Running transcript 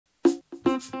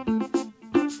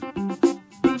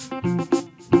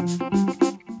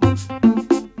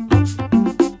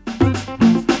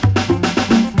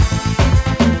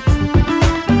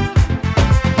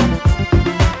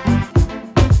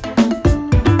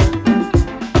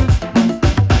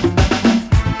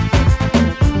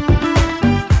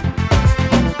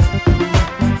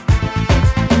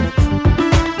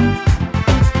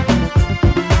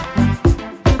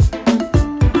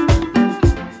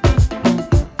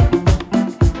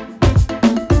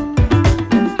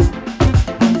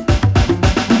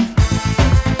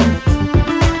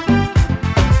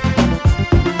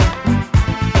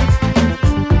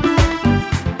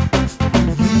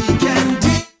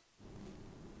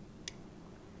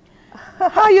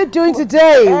How are you doing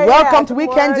today? Welcome to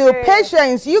Weekend Deal.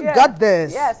 Patience, you Yes. got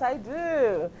this. Yes, I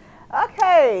do.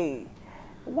 Okay.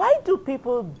 Why do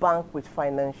people bank with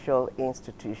financial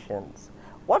institutions?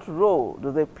 What role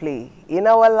do they play in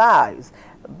our lives?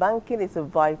 Banking is a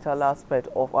vital aspect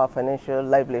of our financial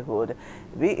livelihood,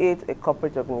 be it a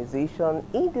corporate organization,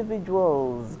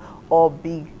 individuals, or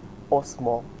big or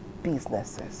small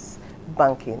businesses.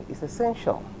 Banking is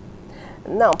essential.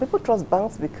 Now, people trust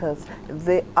banks because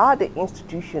they are the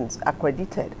institutions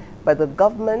accredited by the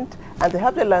government and they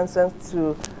have the license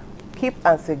to keep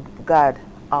and safeguard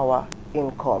our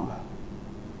income.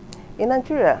 In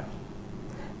Nigeria,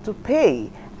 to pay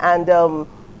and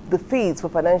the fees for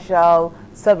financial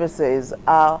services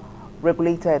are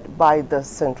regulated by the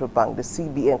central bank, the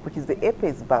CBN, which is the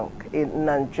apex bank in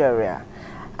Nigeria.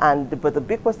 But the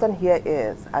big question here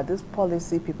is, are these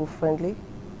policy people friendly?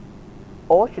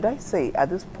 Or should I say, are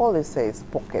these policies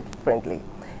pocket friendly?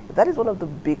 That is one of the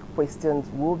big questions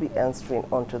we'll be answering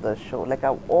onto the show. Like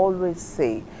I always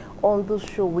say, on the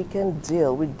show we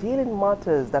deal in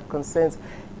matters that concerns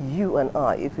you and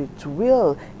I. If it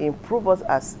will improve us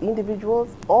as individuals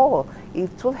or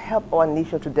it will help our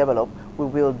nation to develop, we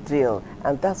will deal.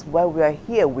 And that's why we are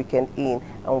here weekend in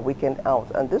and weekend out.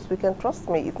 And this weekend, trust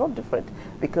me, it's not different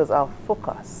because our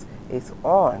focus is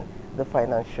on the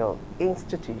financial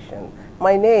institution.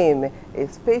 My name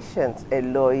is Patience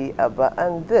Eloy Abba,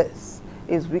 and this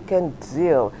is Weekend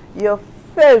Deal, your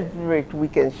favorite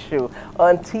weekend show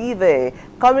on TV,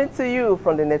 coming to you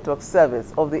from the network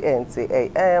service of the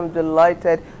NTA. I am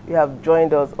delighted you have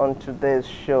joined us on today's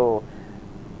show.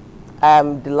 I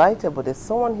am delighted, but there's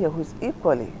someone here who's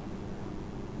equally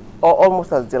or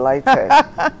almost as delighted.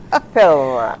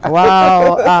 Thelma.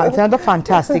 Wow, it's another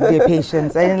fantastic day,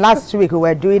 Patience. And last week we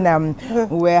were doing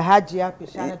we had Hajia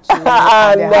Pishana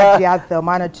and Hajia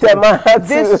Thelma.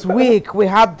 This week we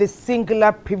have the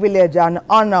singular privilege and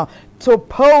honor to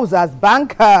pose as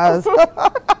bankers.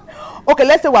 Okay,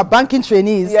 let's say we're banking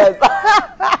trainees. Yes.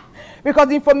 Because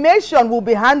the information we'll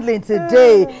be handling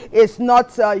today is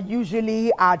not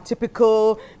usually our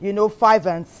typical, 5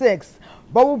 and 6.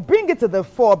 But we'll bring it to the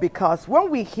fore because when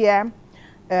we hear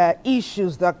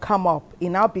issues that come up, it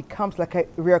now becomes like a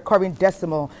recurring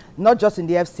decimal, not just in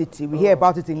the FCT. We hear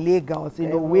about it in Lagos,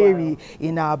 Weri,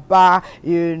 in Aba,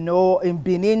 in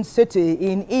Benin City,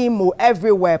 in Imo,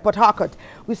 everywhere, Port Harcourt.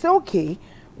 We say, okay,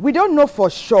 we don't know for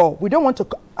sure. We don't want to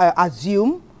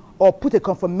assume or put a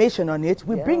confirmation on it.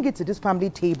 We bring it to this family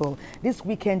table, this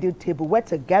weekend deal table, where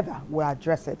together we'll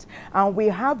address it. And we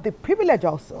have the privilege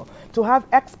also to have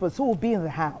experts who will be in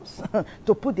the house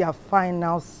to put their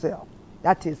final seal.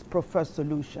 That is preferred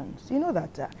solutions. You know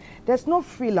that there's no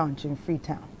free lunch in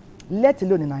Freetown, let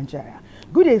alone in Nigeria.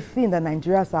 Good a thing that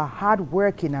Nigerians are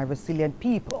hardworking and resilient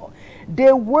people.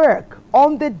 They work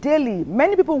on the daily.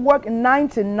 Many people work 9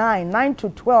 to 9, 9 to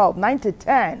 12, 9 to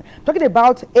 10. Talking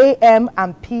about AM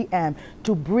and PM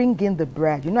to bring in the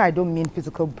bread. I don't mean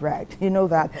physical bread. You know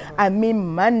that. I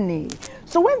mean money.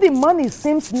 So when the money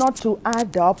seems not to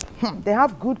add up, they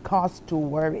have good cause to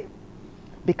worry.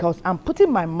 Because I'm putting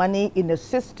my money in a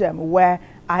system where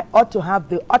I ought to have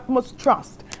the utmost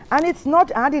trust. And it's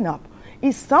not adding up.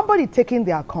 Is somebody taking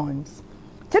their coins?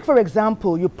 Take, for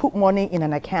example, you put money in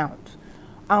an account,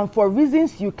 and for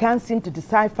reasons you can't seem to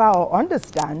decipher or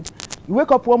understand, you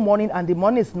wake up one morning and the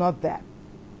money is not there.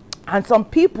 And some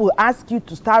people ask you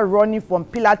to start running from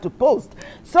pillar to post.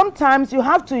 Sometimes you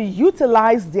have to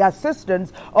utilize the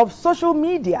assistance of social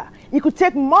media. It could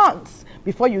take months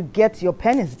before you get your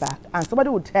pennies back, and somebody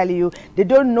will tell you they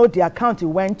don't know the account you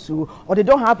went to, or they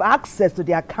don't have access to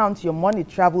the account your money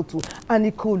traveled to, and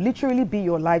it could literally be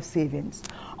your life savings.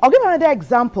 I'll give another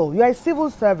example. You're a civil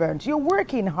servant, you're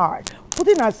working hard,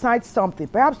 putting aside something,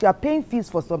 perhaps you are paying fees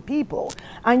for some people,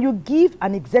 and you give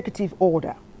an executive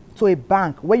order to a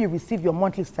bank where you receive your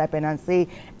monthly stipend and say,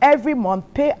 every month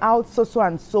pay out so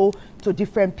and so to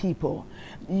different people.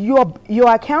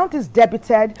 Your account is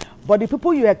debited, but the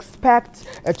people you expect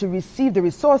to receive the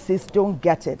resources don't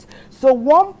get it. So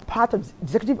one part of the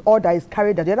executive order is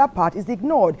carried out, the other part is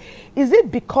ignored. Is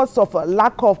it because of a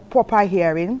lack of proper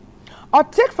hearing? Or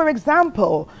take, for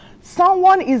example,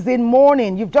 someone is in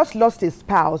mourning, you've just lost a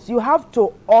spouse, you have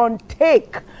to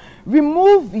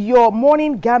remove your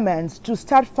mourning garments to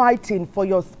start fighting for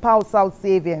your spousal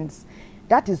savings.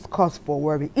 That is cause for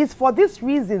worry. It's for these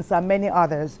reasons and many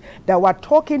others that we're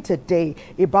talking today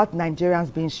about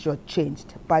Nigerians being shortchanged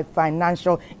by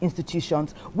financial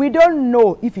institutions. We don't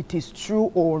know if it is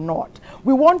true or not.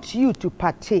 We want you to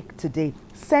partake today.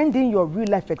 Send in your real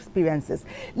life experiences.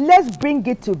 Let's bring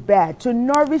it to bear to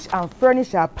nourish and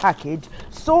furnish our package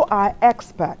so our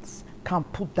experts can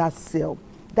put that seal,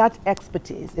 that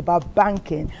expertise about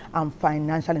banking and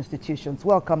financial institutions.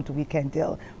 Welcome to Weekend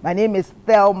Deal. My name is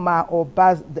Thelma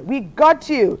Obaz. We got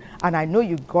you, and I know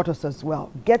you got us as well.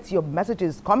 Get your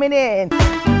messages coming in.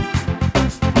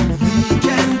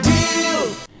 Weekend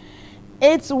Deal.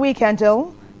 It's Weekend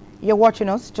Deal. You're watching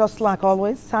us just like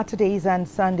always. Saturdays and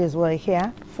Sundays we're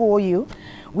here for you.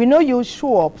 We know you'll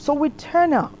show up, so we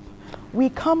turn up. We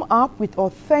come up with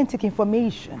authentic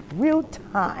information, real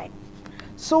time,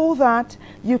 so that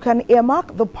you can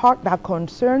earmark the part that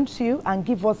concerns you and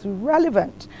give us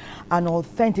relevant and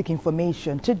authentic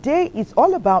information. Today is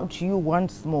all about you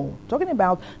once more. Talking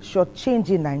about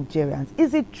shortchanging Nigerians.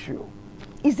 Is it true?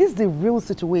 Is this the real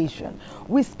situation?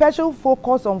 With special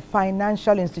focus on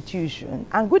financial institutions.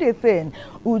 And good thing,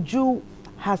 Uju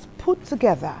has put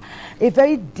together a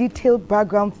very detailed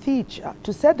background feature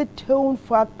to set the tone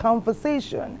for our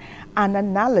conversation and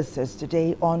analysis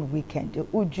today on Weekend.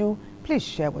 Uju, please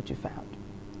share what you found.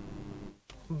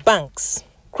 Banks,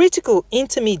 critical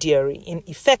intermediary in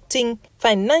effecting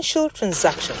financial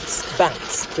transactions.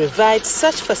 Banks provide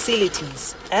such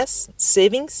facilities as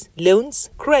savings, loans,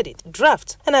 credit,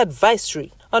 draft, and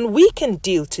advisory. On Weekend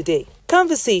Deal today,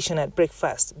 conversation at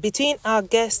breakfast between our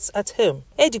guests at home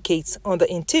educates on the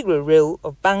integral role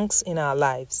of banks in our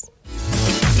lives.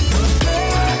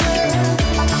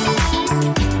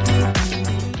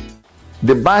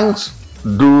 The banks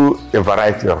do a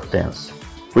variety of things,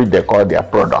 which they call their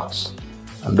products.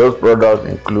 And those products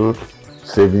include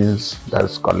savings,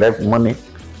 that's collect money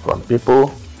from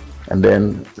people, and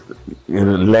then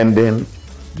lending,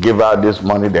 give out this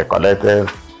money they collected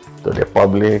to the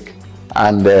public.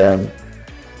 And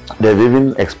they've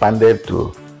even expanded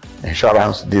to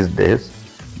insurance these days.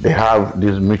 They have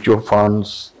these mutual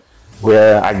funds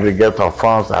where aggregate of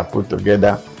funds are put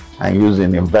together and used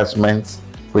in investments,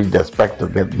 which they expect to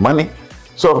get money.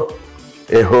 So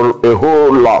a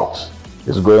whole lot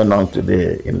is going on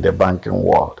today in the banking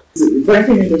world. The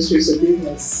banking industry is a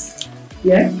business.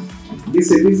 Yeah,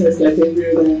 it's a business like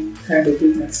every other kind of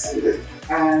business.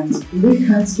 And we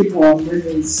can't keep our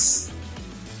monies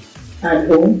at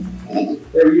home,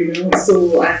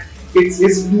 so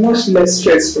it's much less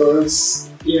stress for us,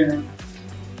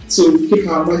 to keep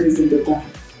our monies in the bank.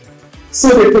 So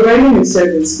they're providing a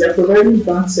service, they're providing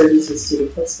bank services to the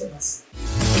customers.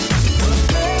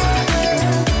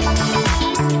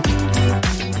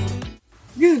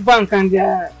 This bank and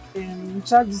their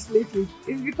charges lately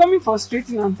is becoming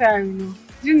frustrating and tiring.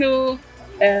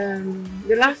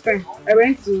 The last time I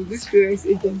went to this POS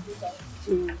agent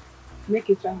to make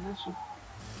a transaction,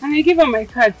 and I gave her my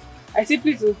card. I said,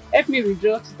 please help me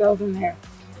withdraw 2,000 naira.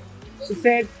 She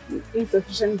said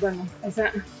insufficient balance. I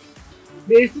said,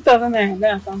 there is 2,000 naira in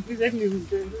that account. Please help me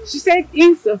withdraw. She said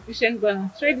insufficient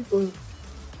balance. Tried it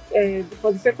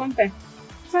for the second time.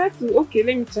 So I had to, okay,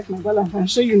 let me check my balance and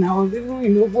show you now. I was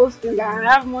even, boasting that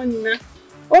I have money now.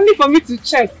 Only for me to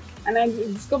check. And I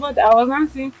discovered I was not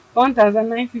seeing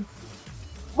 1,950.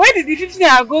 Where did the 50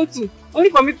 naira go to? Only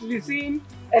for me to be seeing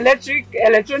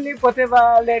electronic,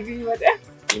 whatever, levy, whatever.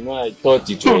 I thought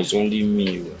it was only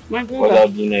me. But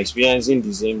I've been experiencing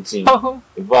the same thing.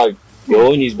 In fact, your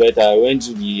own is better. I went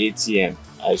to the ATM.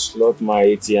 I slot my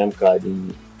ATM card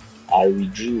in. I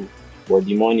withdrew. But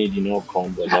the money did not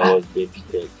come, but I was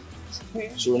debited.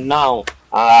 So now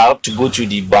I have to go to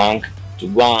the bank to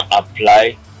go and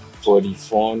apply for the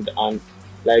fund, and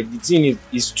the thing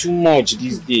is too much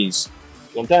these days.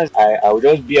 Sometimes I will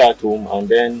just be at home and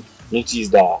then notice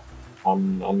that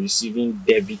I'm receiving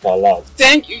debit alert.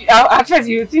 Thank you. At first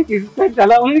you think it's debit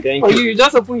alert only for you. You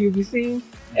just open, you'll be seeing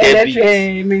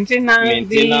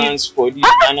maintenance for this,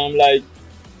 and I'm like,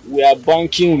 we are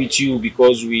banking with you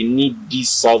because we need these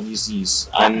services,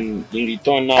 and in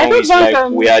return now it's like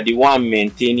we are the one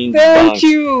maintaining the bank. Thank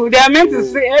you. They are meant to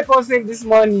help us save this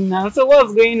money now. So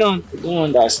what's going on? I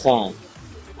don't understand.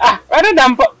 Rather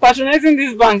than patronizing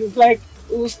this bank, it's like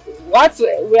what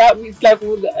we are, it's like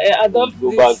we adopt go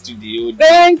this. back to the old.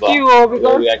 Thank you,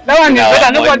 because that one is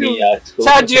better. Nobody will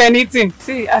charge you anything.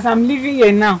 See, as I'm living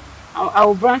here now, I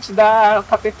will branch that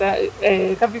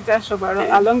capital shop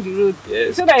along the road,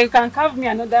 yes, so that you can carve me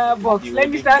another box. Let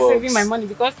me start saving my money,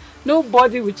 because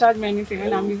nobody will charge me anything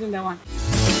when I'm using that one.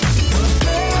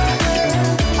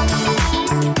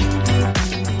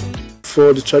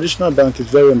 For the traditional bank,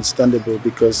 it's very understandable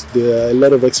because there are a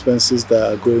lot of expenses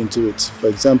that go into it. For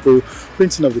example,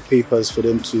 printing of the papers for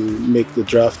them to make the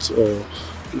draft, or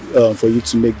for you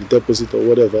to make the deposit or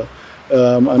whatever.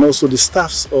 And also the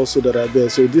staffs also that are there.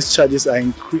 So these charges are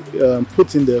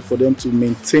put in there for them to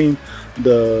maintain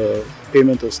the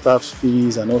payment of staff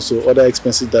fees and also other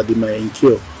expenses that they might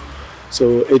incur.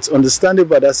 So it's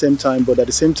understandable at the same time, but at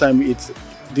the same time,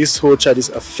 this whole charges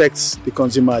affects the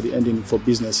consumer at the ending for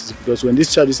businesses, because when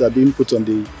these charges are being put on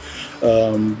the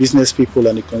business people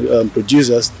and the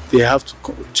producers, they have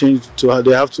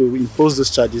to impose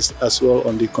those charges as well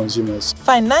on the consumers.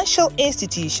 Financial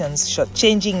institutions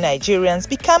shortchanging Nigerians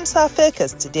becomes our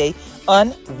focus today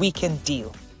on Weekend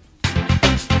Deal.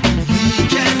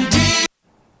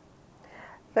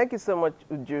 Thank you so much,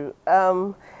 Uju.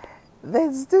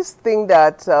 There's this thing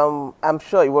that I'm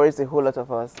sure it worries a whole lot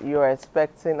of us. You are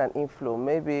expecting an inflow,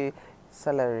 maybe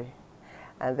salary,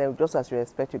 and then just as you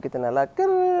expect, you get an alert.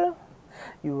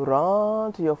 You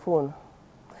run to your phone,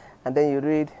 and then you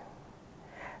read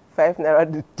 5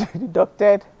 naira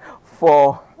deducted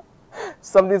for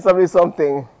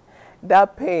something.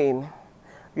 That pain,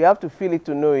 you have to feel it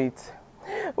to know it.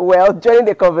 Well, joining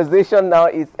the conversation now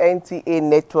is NTA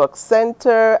Network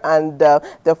Center, and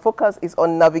the focus is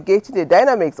on navigating the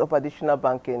dynamics of additional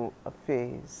banking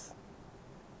affairs.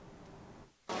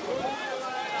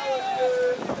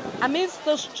 Amidst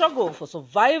the struggle for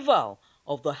survival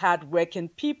of the hard-working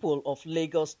people of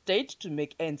Lagos State to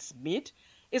make ends meet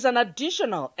is an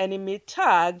additional enemy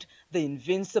tagged the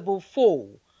invincible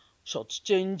foe,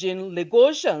 shortchanging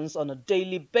Lagosians on a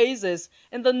daily basis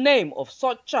in the name of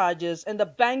surcharges in the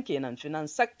banking and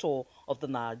finance sector of the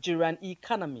Nigerian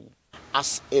economy.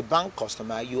 As a bank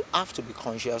customer, you have to be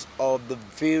conscious of the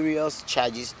various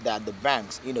charges that the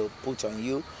banks, put on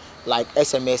you, like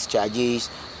SMS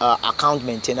charges, account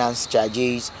maintenance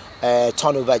charges,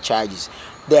 turnover charges.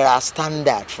 There are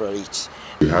standards for it.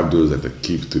 You have those that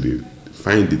keep to the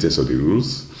fine details of the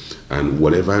rules, and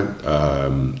whatever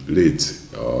rate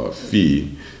or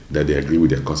fee that they agree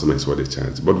with their customers is what they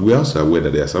charge. But we're also aware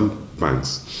that there are some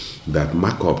banks that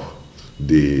mark up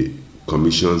the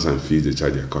commissions and fees they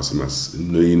charge their customers,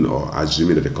 knowing or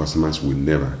assuming that the customers will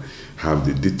never have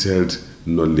the detailed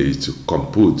knowledge to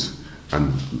compute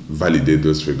and validate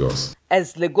those figures.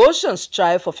 As Lagosians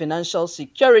strive for financial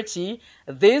security,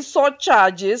 these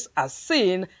surcharges are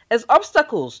seen as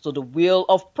obstacles to the wheel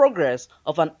of progress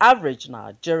of an average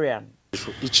Nigerian.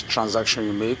 For each transaction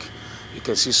you make, you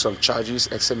can see some charges,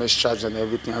 SMS charge and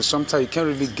everything, and sometimes you can't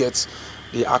really get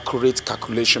the accurate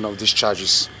calculation of these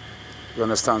charges. You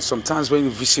understand? Sometimes when you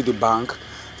visit the bank,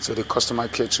 so the customer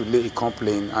care to lay a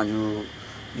complaint, and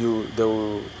they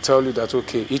will tell you that,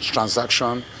 okay, each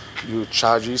transaction you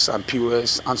charges and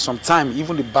POS, and sometimes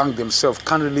even the bank themselves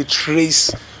can't really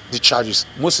trace the charges,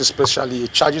 most especially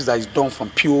charges that is done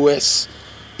from POS.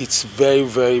 It's very,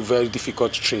 very, very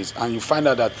difficult to trace, and you find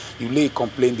out that you lay a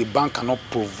complaint, the bank cannot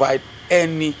provide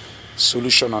any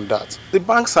solution on that. The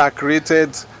banks are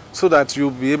created so that you'll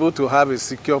be able to have a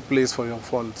secure place for your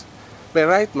funds. But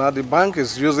right now, the bank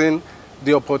is using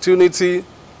the opportunity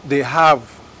they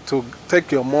have to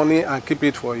take your money and keep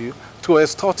it for you, to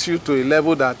extort you to a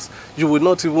level that you will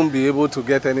not even be able to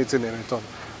get anything in return.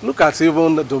 Look at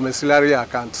even the domiciliary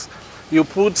accounts. You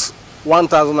put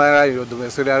 1,000 naira in your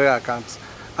domiciliary account,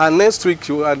 and next week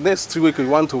you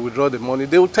want to withdraw the money,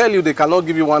 they will tell you they cannot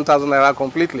give you 1,000 naira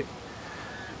completely.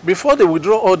 Before they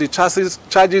withdraw all the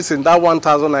charges in that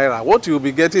 1,000 naira, what you'll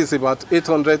be getting is about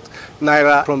 800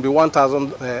 naira from the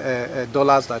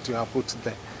 $1,000 that you have put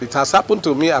there. It has happened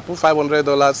to me. I put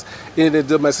 $500 in the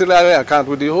domiciliary account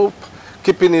with the hope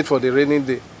keeping it for the rainy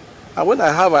day. And when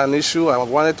I have an issue, I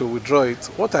wanted to withdraw it.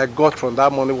 What I got from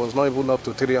that money was not even up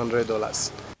to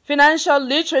 $300. Financial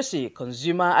literacy,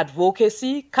 consumer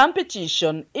advocacy,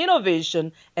 competition,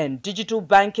 innovation, and digital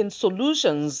banking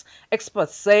solutions,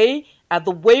 experts say, are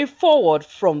the way forward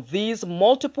from these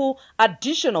multiple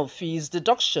additional fees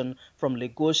deduction from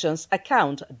Lagosians'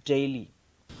 account daily.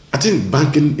 I think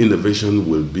banking innovation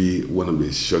will be one of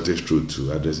the shortest routes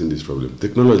to addressing this problem.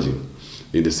 Technology,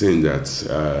 in the sense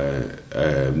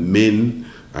that main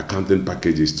accounting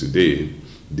packages today,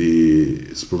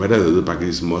 the providers of the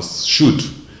packages should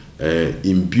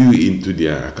imbue into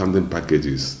their accounting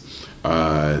packages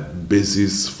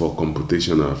basis for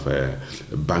computation of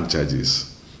bank charges,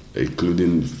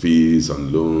 including fees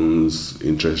on loans,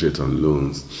 interest rate on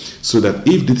loans, so that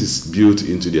if this is built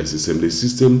into their system, the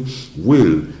system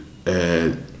will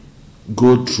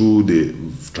go through the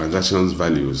transactions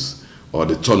values or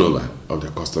the turnover of the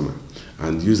customer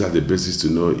and use as the basis to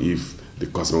know if the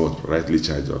customer was rightly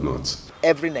charged or not.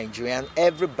 Every Nigerian,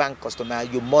 every bank customer,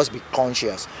 you must be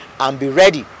conscious and be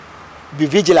ready, be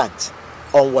vigilant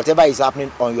on whatever is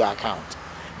happening on your account.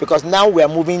 Because now we are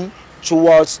moving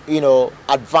towards,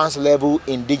 advanced level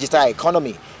in digital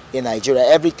economy in Nigeria.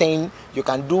 Everything, you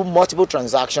can do multiple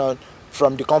transactions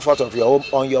from the comfort of your home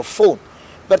on your phone.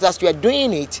 But as you are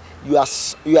doing it, you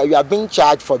are being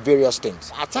charged for various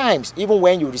things. At times, even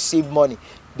when you receive money,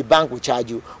 the bank will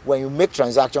charge you. When you make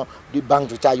transaction, the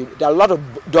bank will charge you. There are a lot of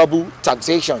double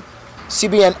taxation.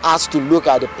 CBN has to look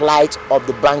at the plight of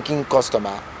the banking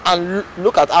customer and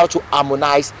look at how to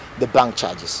harmonize the bank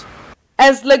charges.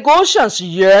 As Lagosians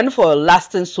yearn for a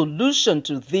lasting solution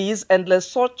to these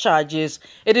endless surcharges,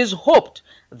 it is hoped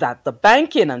that the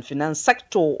banking and finance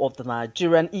sector of the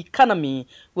Nigerian economy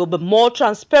will be more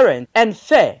transparent and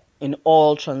fair in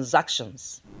all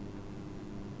transactions.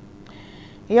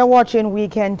 You're watching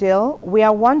Weekend Deal. We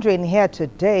are wondering here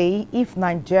today if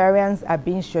Nigerians are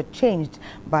being shortchanged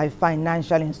by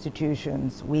financial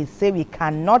institutions. We say we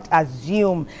cannot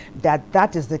assume that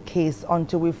that is the case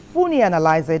until we fully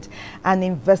analyze it and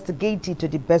investigate it to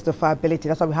the best of our ability.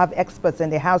 That's why we have experts in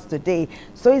the house today.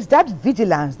 So it's that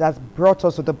vigilance that's brought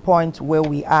us to the point where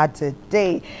we are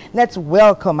today. Let's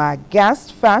welcome our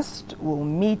guest first. We'll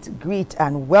meet, greet,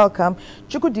 and welcome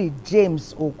Chukwudi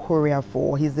James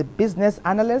Okorafor. He's a business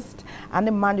analyst and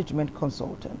a management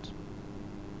consultant.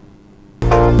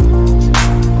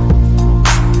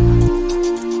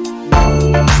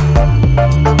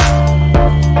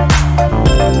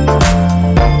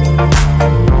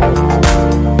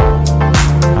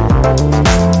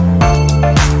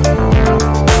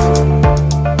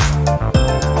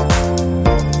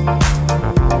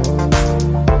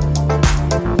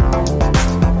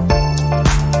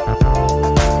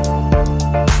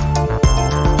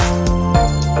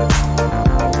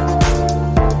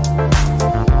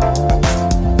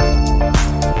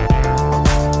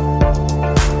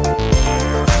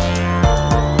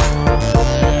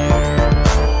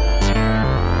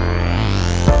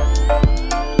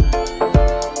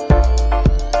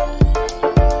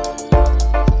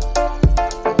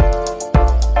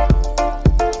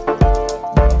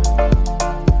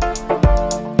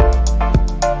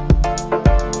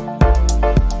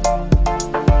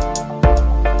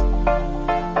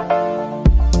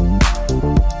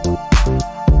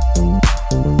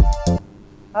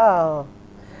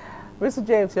 Mr.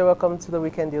 James, you're welcome to the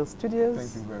Weekend Deal Studios.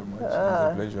 Thank you very much. It's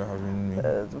a pleasure having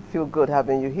me. Feel good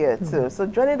having you here too. So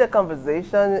joining the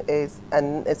conversation is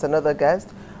another guest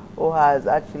who has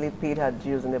actually paid her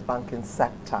dues in the banking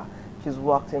sector. She's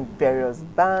worked in various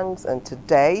banks, and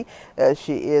today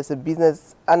she is a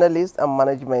business analyst and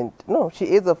management. No, she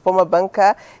is a former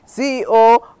banker,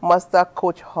 CEO, Master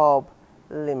Coach Hub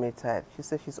Limited. She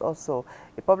says she's also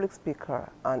a public speaker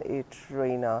and a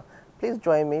trainer. Please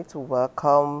join me to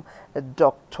welcome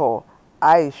Dr.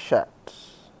 Aishat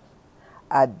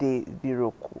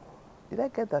Adebiroku. Did I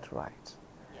get that right?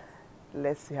 Yes.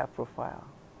 Let's see her profile.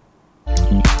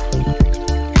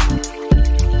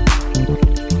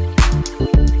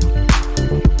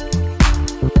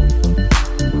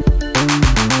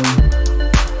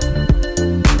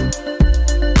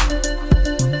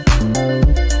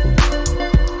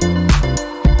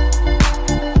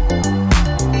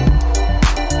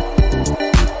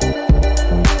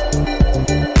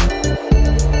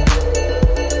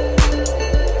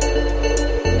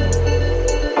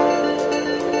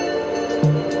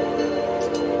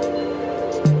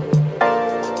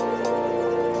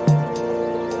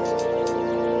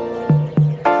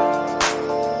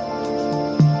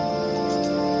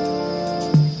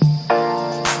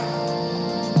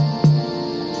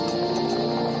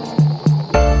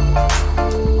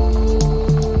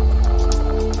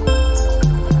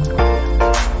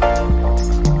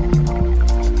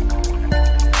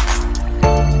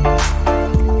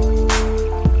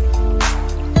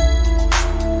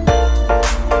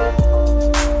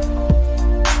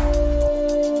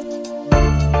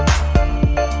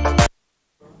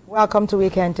 Welcome to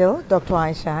Weekend Deal, Dr.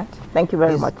 Aishat. Thank you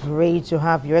very much. It's great to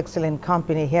have your excellent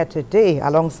company here today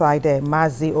alongside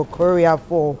Mazi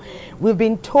Okorafor. We've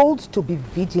been told to be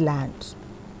vigilant,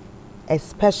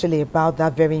 especially about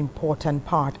that very important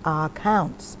part, our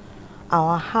accounts.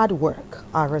 our hard work,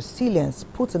 our resilience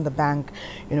put in the bank,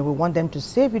 we want them to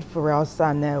save it for us,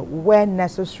 and where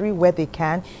necessary, where they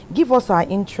can, give us our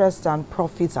interest and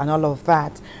profits and all of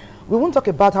that. We won't talk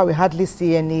about how we hardly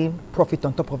see any profit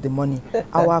on top of the money.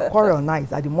 Our quarrel now is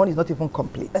that the money is not even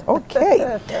complete.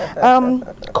 Okay.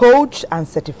 Coach and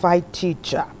certified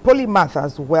teacher, polymath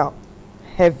as well.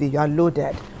 Heavy, you are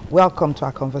loaded. Welcome to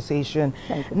our conversation.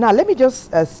 Now, let me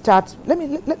just start.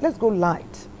 Let's go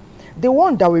light. The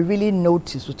one that we really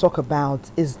notice to talk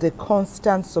about is the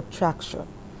constant subtraction.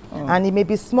 And it may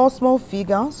be small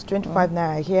figures, 25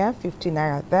 naira here, 50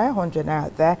 naira there, 100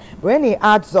 naira there. When it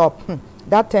adds up,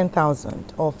 that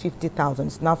 10,000 or 50,000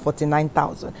 is now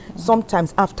 49,000.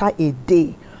 Sometimes after a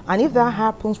day. And if that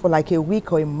happens for like a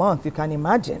week or a month, you can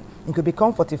imagine, it could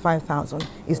become 45,000.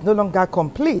 It's no longer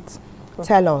complete.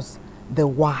 Tell us the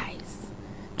whys.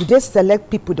 Do they select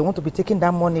people they want to be taking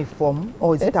that money from,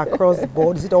 or is it across the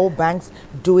board? Is it all banks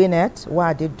doing it?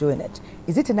 Why are they doing it?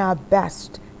 Is it in our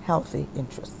best healthy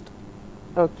interest?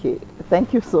 Okay,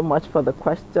 thank you so much for the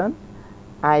question.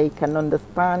 I can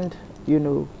understand,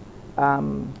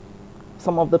 some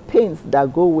of the pains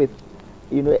that go with,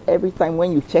 every time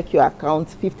when you check your account,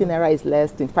 50 naira is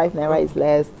less, 25 naira is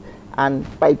less, and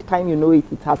by the time you know it,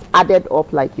 it has added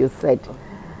up, like you said.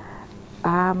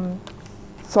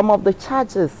 Some of the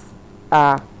charges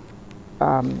are,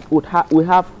 we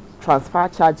have transfer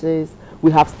charges,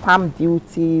 we have stamp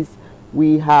duties,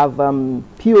 we have ATM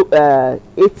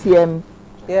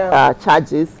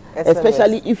charges, SMS.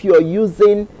 Especially if you're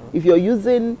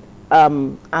using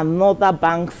another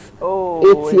bank's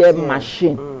ATM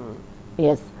machine.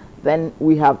 Yes, then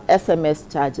we have SMS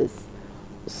charges.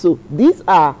 So these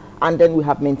are, and then we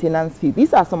have maintenance fee.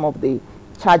 These are some of the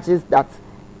charges that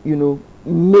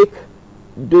make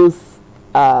those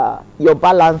your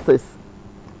balances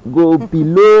go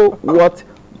below what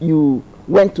you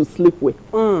went to sleep with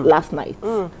last night.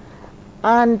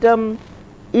 And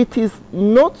it is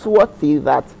noteworthy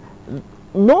that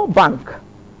no bank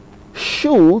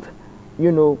should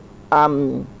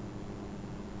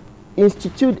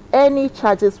institute any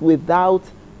charges without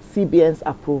CBN's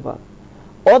approval.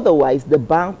 Otherwise, the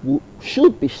bank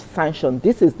should be sanctioned.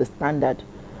 This is the standard.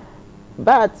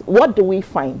 But what do we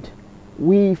find?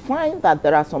 We find that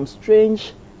there are some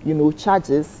strange,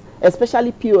 charges,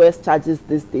 especially POS charges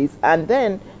these days. And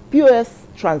then POS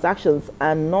transactions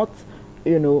are not,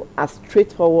 as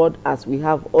straightforward as we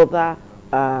have other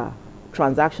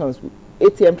transactions.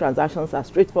 ATM transactions are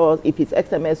straightforward. If it's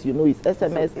SMS, it's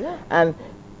SMS. Yeah. And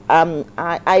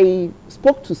I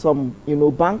spoke to some,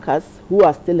 bankers who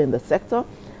are still in the sector,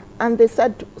 and they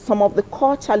said some of the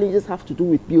core challenges have to do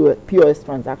with POS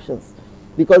transactions,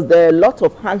 because there are a lot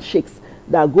of handshakes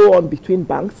that go on between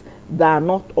banks that are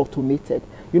not automated.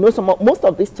 Most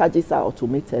of these charges are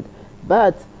automated,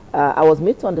 but I was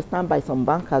made to understand by some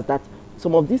bankers that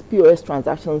some of these POS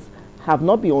transactions have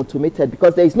not been automated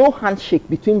because there is no handshake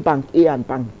between Bank A and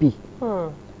Bank B.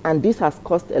 And this has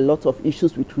caused a lot of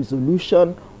issues with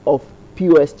resolution of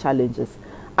POS challenges.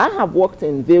 I have worked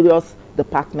in various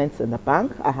departments in the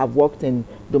bank. I have worked in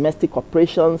domestic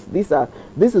operations.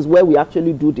 This is where we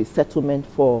actually do the settlement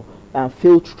for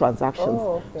failed transactions.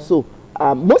 Oh, okay. So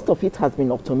most of it has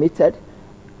been automated.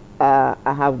 I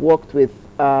have worked with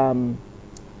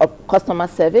customer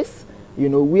service.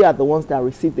 We are the ones that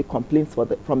receive the complaints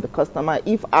from the customer.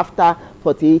 If after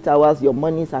 48 hours your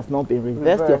monies has not been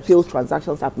reversed, your failed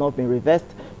transactions have not been reversed,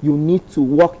 you need to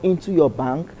walk into your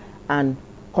bank and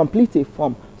complete a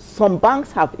form. Some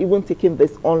banks have even taken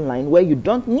this online, where you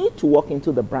don't need to walk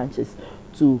into the branches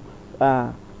to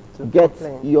get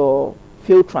your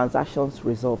failed transactions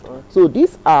resolved. Okay. So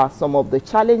these are some of the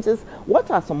challenges. What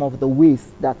are some of the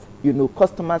ways that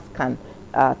customers can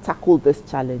tackle these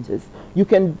challenges? You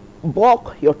can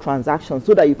bulk your transactions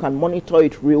so that you can monitor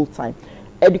it real time.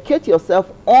 Educate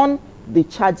yourself on the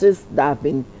charges that have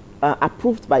been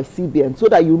approved by CBN, so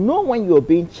that when you're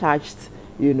being charged,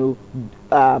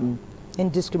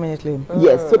 indiscriminately.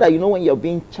 Yes, so that when you're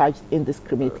being charged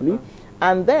indiscriminately.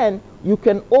 And then you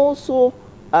can also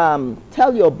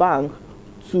tell your bank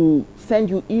to send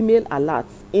you email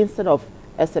alerts instead of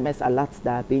SMS alerts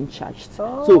that are being charged.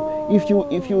 Oh. So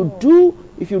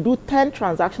if you do 10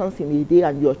 transactions in a day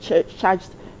and you're charged,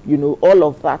 all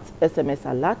of that SMS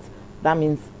alert, that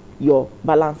means your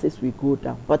balances will go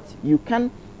down. But you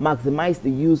can maximize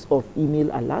the use of email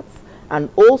alerts, and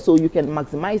also you can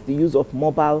maximize the use of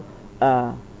mobile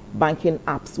banking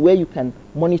apps, where you can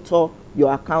monitor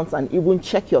your accounts and even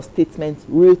check your statements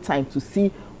real time to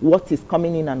see what is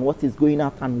coming in and what is going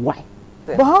out and why.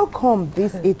 But how come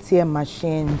these ATM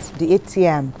machines, the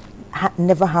ATM,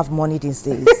 never have money these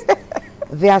days?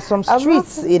 There are some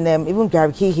streets in even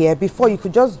Gariki here. Before, you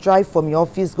could just drive from your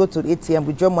office, go to the ATM,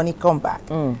 withdraw money, come back.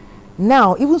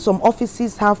 Now, even some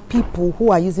offices have people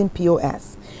who are using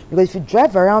POS. Because if you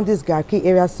drive around this Gariki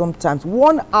area sometimes,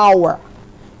 1 hour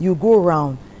you go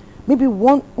around, maybe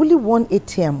only one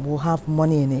ATM will have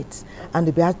money in it, and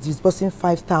they'll be disbursing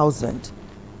 5,000.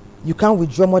 You can't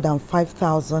withdraw more than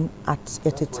 5,000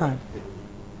 at a time.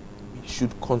 We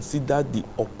should consider the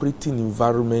operating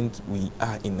environment we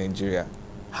are in Nigeria.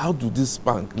 How do this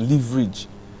bank leverage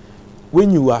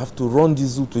when you have to run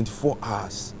diesel 24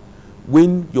 hours,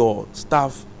 when your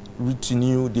staff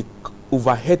retinue, the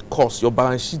overhead costs, your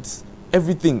balance sheets,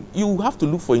 everything? You have to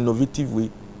look for innovative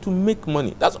way to make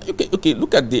money. That's okay.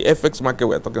 Look at the FX market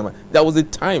we're talking about. There was a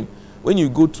time when you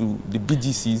go to the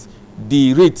BGCs,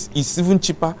 the rate is even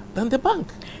cheaper than the bank.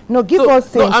 No, give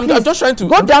us. No, I'm just trying to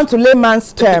go down to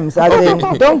layman's terms. As in,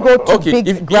 don't go to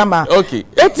big grammar.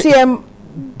 ATM,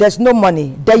 there's no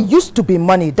money. There used to be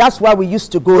money. That's why we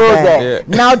used to go there. Yeah.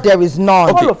 Now there is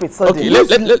none. All of it suddenly. Let's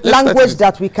language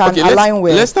that we can align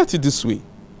with. Let's start it this way.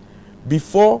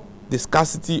 Before the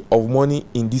scarcity of money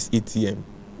in this ATM,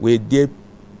 were there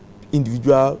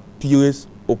individual POS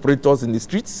operators in the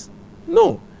streets?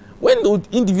 No. When the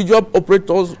individual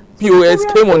operators POS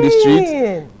came on the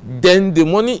street, then the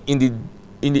money in the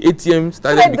ATM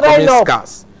started becoming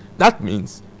scarce. That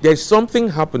means there's something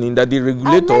happening that the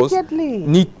regulators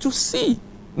need to see,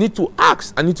 need to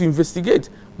ask, and need to investigate.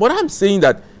 But I'm saying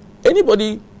that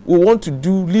anybody who want to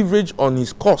do leverage on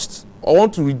his costs or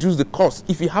want to reduce the cost,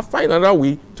 if you have find another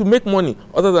way to make money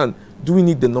other than doing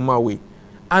it the normal way.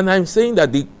 And I'm saying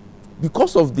that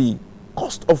because of the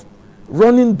cost of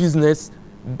running business,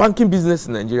 banking business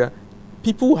in Nigeria,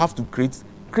 people have to create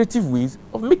creative ways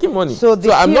of making money. So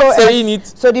I'm not saying it.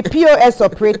 So the POS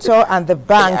operator and the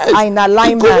banks are in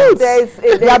alignment.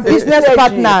 They are business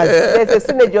partners. There's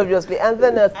a synergy, obviously. And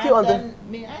then still on the...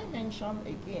 May I mention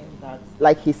again that,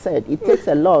 like he said, it takes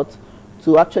a lot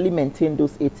to actually maintain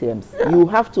those ATMs. You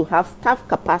have to have staff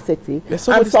capacity.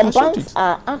 And some banks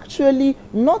are actually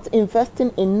not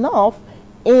investing enough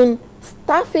in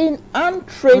staffing and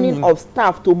training of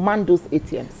staff to man those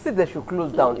ATMs. See, they should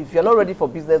close down. If you're not ready for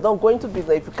business, don't go into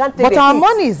business. If you can't take but our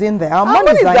money is in there. Our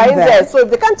money is in there. So if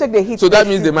they can't take the hit, so that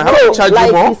means they might have to charge you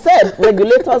more. Like he said,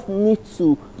 regulators need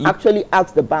to actually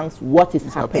ask the banks what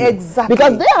is happening. Exactly.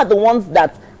 Because they are the ones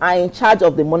that are in charge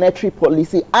of the monetary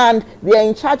policy, and they are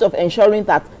in charge of ensuring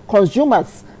that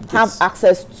consumers have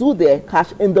access to their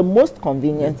cash in the most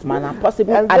convenient manner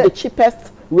possible and at the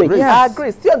cheapest rate. Yes. I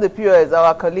agree. Still on the POS,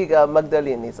 our colleague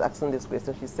Magdalene is asking this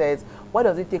question. She says, why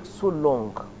does it take so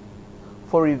long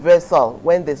for reversal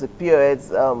when there's a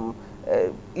POS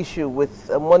issue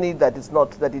with money that is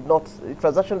not, a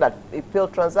transaction that a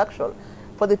failed transaction?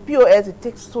 For the POS, it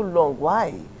takes so long.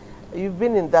 Why? You've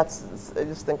been in that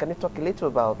thing. Can you talk a little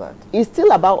about that? It's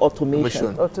still about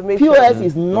automation. POS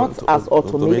is not as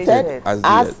automated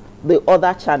as the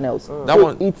other channels.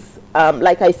 So it's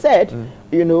like I said,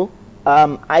 you know,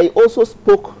 I also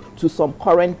spoke to some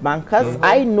current bankers.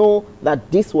 I know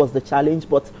that this was the challenge,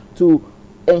 but to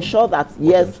ensure that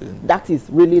yes, that is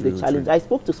really the challenge. I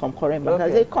spoke to some current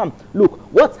bankers. I said, come, look,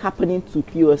 what's happening to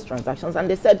POS transactions? And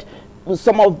they said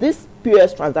some of these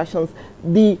POS transactions,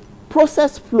 the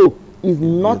process flow is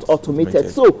not automated.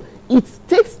 So it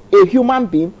takes a human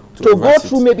being to go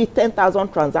through maybe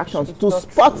 10,000 transactions to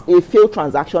spot a failed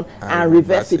transaction and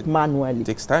reverse it manually. It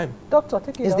takes time. Doctor,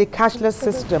 take it. Is the cashless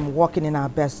system working in our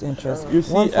best interest? You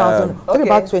see, 1,000,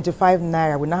 about 25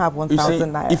 naira. We now have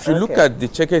 1,000 naira. If you look at the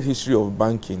checkered history of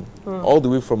banking, all the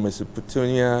way from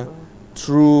Mesopotamia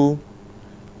through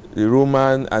the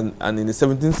Roman and in the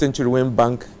 17th century when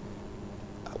bank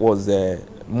was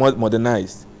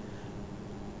modernized,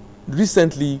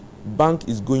 recently bank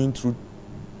is going through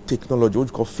technology, what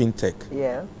we call fintech.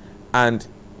 Yeah. And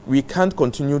we can't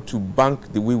continue to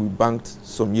bank the way we banked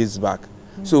some years back.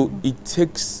 So it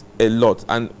takes a lot.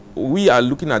 And we are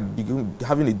looking at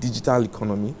having a digital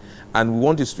economy, and we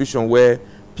want a situation where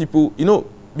people, you know,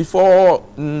 before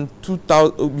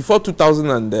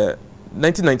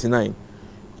 1999,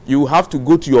 you have to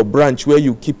go to your branch where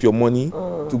you keep your money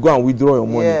to go and withdraw your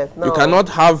money. Yes, You cannot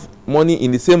have money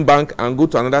in the same bank and go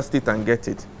to another state and get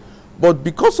it. But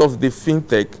because of the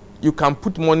fintech, you can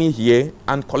put money here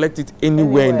and collect it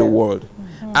anywhere in the world.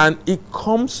 And it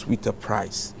comes with a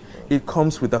price. It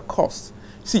comes with a cost.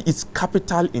 See, it's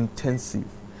capital intensive.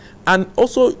 And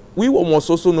also, we must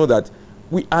also know that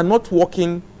we are not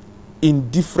working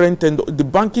in different, the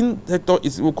banking sector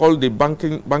is, we call the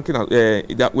banking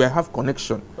that we have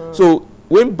connection. So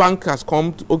when bank has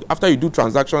come to, after you do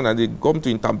transaction and they come to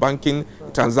interbanking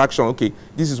transaction, okay,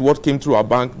 this is what came through our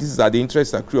bank, this is the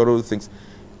interest accrued, all those things.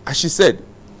 As she said,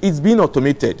 it's being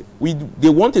automated. They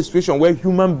want a situation where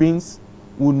human beings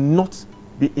will not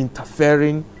be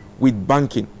interfering with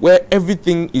banking, where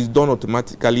everything is done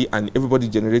automatically and everybody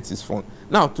generates his fund.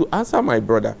 Now, to answer my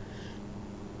brother,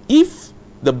 if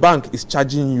the bank is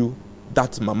charging you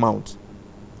that amount,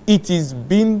 it is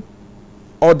being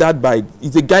ordered by,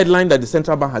 it's a guideline that the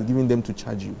central bank has given them to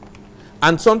charge you.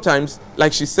 And sometimes,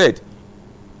 like she said,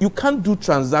 you can't do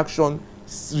transaction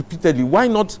repeatedly. Why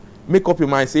not make up your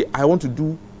mind, say, I want to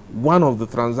do one of the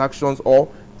transactions,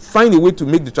 or find a way to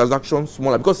make the transaction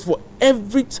smaller? Because for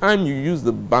every time you use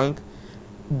the bank,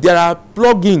 there are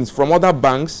plugins from other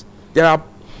banks, there are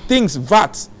things,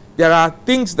 VAT, there are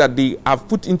things that they have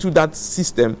put into that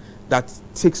system that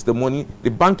takes the money. The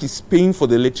bank is paying for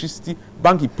the electricity,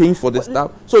 bank is paying for the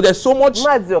staff. So there's so much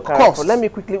cost. Let me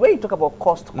quickly, when you talk about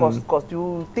cost,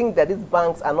 you think that these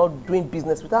banks are not doing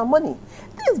business with our money.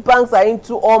 These banks are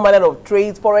into all manner of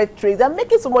trades, forex trades. They're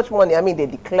making so much money. I mean, they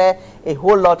declare a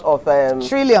whole lot of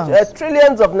trillions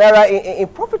of naira in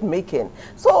profit making.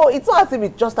 So it's not as if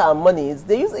it's just our money.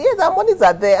 Yes, our monies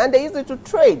are there and they use it to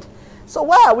trade. So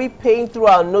why are we paying through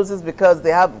our noses because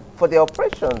they have for their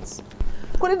operations?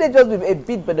 Couldn't they just be a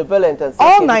bit benevolent and say,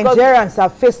 all Nigerians are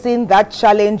facing that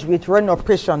challenge with run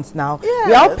operations now. Yeah,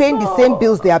 we are paying the same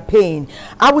bills they are paying.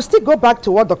 I will still go back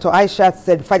to what Dr. Aisha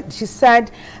said. She said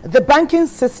the banking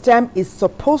system is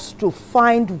supposed to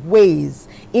find ways,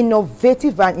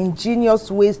 innovative and ingenious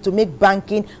ways to make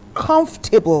banking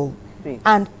comfortable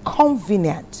and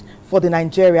convenient for the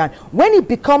Nigerian. When it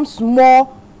becomes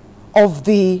more of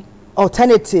the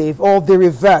alternative or the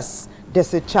reverse,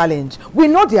 there's a challenge. We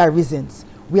know there are reasons.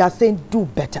 We are saying do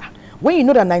better. When you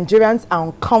know that Nigerians are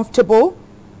uncomfortable,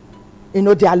 you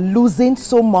know they are losing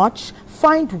so much,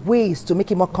 find ways to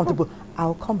make it more comfortable.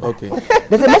 I'll come back. Okay.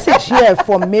 There's a message here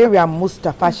from Miriam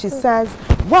Mustafa. She says,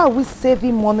 why are we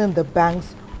saving money in the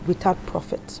banks without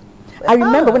profit? I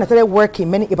remember when I started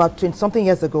working about 20-something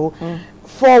years ago,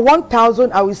 for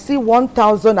 1,000, I will see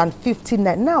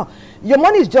 1,059. Now, your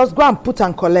money is just go and put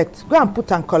and collect. Go and put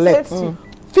and collect.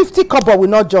 50 kobo will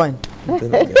not join. So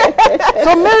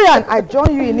Marian, I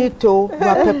join you in it too. You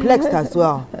are perplexed as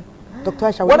well. Dr.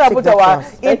 Aisha, what about our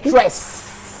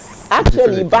interest?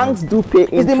 Actually, banks do pay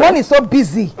interest. Is the money so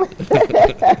busy?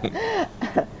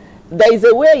 There is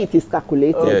a way it is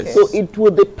calculated. Yes. So it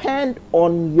will depend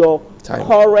on your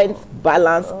current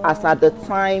balance as at the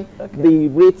time the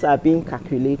rates are being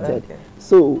calculated.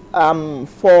 So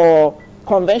for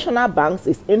conventional banks,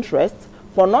 it's interest.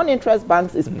 For non-interest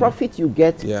banks, it's profit you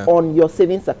get on your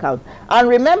savings account. And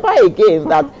remember again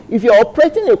that if you're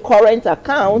operating a current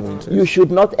account, you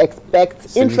should not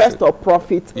expect interest or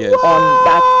profit on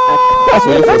that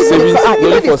account.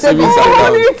 Only for savings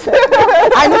account.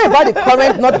 I know about the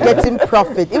current not getting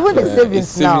profit. Even the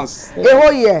savings now. A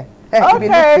whole year.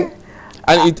 Okay.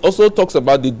 And it also talks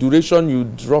about the duration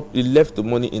you left the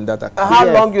money in that account. How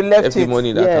long you left the money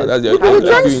in that account. That's it's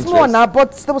very small now,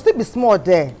 but there will still be small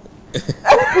there.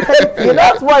 You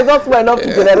know, small is not small enough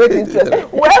to generate interest.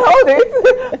 Well, hold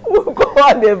it. We'll go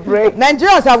on a break.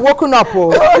 Nigerians have woken up. So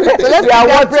let's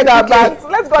watching our backs.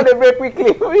 Let's go on a break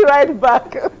quickly. We'll be right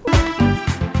back.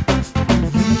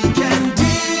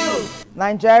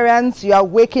 Nigerians, you are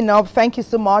waking up. Thank you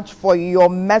so much for your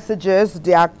messages.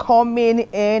 They are coming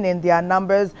in their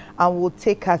numbers, and we'll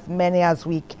take as many as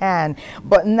we can.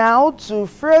 But now, to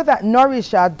further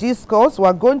nourish our discourse,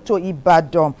 we're going to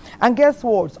Ibadan. And guess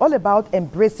what? It's all about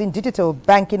embracing digital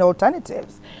banking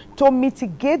alternatives to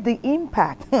mitigate the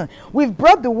impact. We've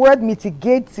brought the word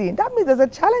mitigating. That means there's a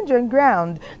challenge on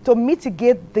ground to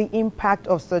mitigate the impact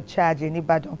of surcharging.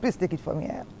 Ibadan, please take it from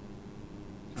here.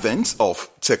 Advent of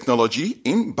technology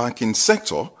in banking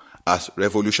sector has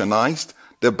revolutionized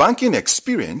the banking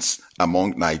experience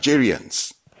among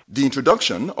Nigerians. The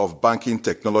introduction of banking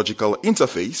technological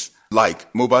interface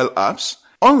like mobile apps,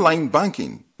 online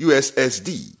banking,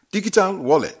 USSD, digital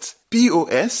wallet,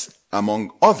 POS,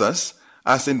 among others,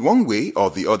 has in one way or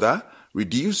the other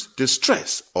reduced the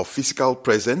stress of physical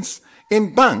presence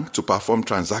in bank to perform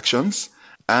transactions,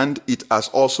 and it has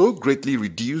also greatly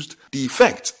reduced the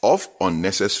effect of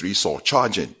unnecessary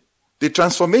surcharging. The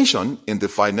transformation in the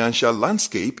financial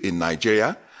landscape in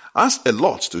Nigeria has a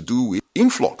lot to do with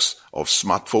influx of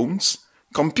smartphones,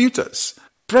 computers,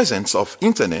 presence of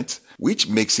internet, which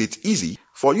makes it easy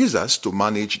for users to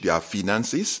manage their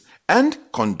finances and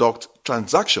conduct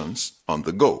transactions on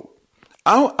the go.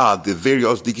 How are the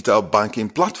various digital banking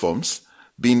platforms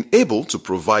being able to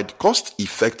provide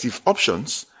cost-effective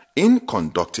options in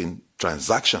conducting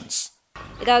transactions?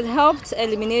 It has helped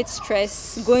eliminate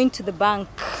stress going to the bank,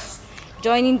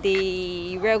 joining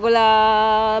the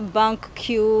regular bank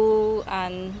queue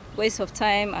and waste of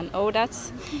time and all that.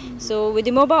 So with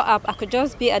the mobile app, I could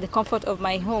just be at the comfort of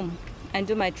my home and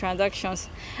do my transactions.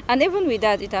 And even with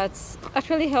that, it has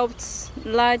actually helped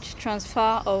large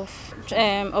transfer of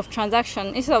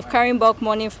transaction. Instead of carrying bulk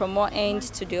money from one end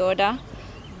to the other,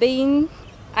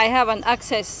 I have an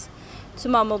access to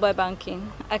my mobile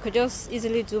banking, I could just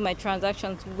easily do my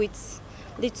transactions with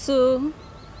little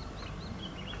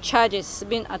charges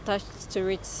being attached to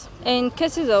it. In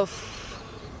cases of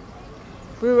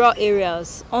rural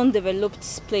areas,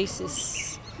 undeveloped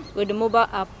places, with the mobile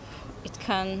app, it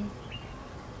can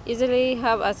easily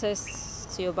have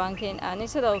access to your banking, and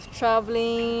instead of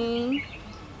traveling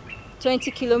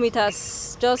 20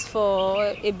 kilometers just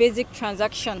for a basic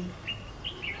transaction,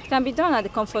 it can be done at the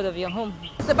comfort of your home.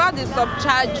 It's about the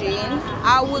subcharging.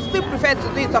 I would still prefer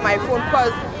to do it on my phone,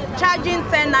 because charging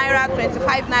 10 naira,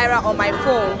 25 naira on my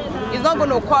phone is not going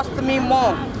to cost me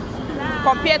more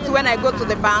compared to when I go to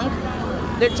the bank.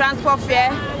 The transport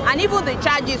fare and even the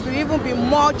charges will even be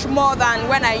much more than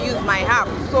when I use my app.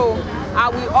 So I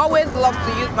will always love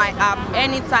to use my app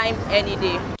anytime, any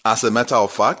day. As a matter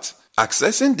of fact,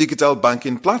 accessing digital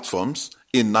banking platforms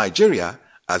in Nigeria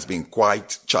has been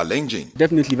quite challenging.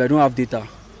 Definitely, if I don't have data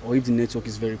or if the network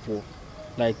is very poor,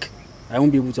 like I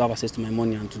won't be able to have access to my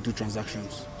money and to do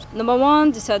transactions. Number one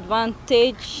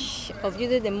disadvantage of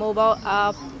using the mobile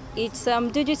app, it's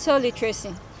digital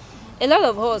literacy. A lot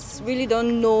of us really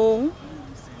don't know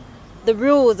the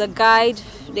rules that guide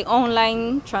the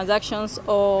online transactions,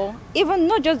 or even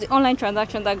not just the online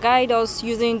transactions, that guide us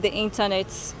using the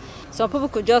internet. Some people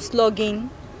could just log in,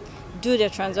 do their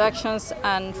transactions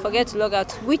and forget to log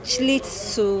out, which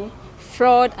leads to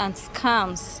fraud and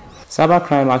scams.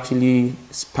 Cybercrime actually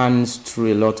spans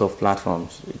through a lot of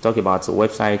platforms. We talk about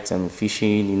websites and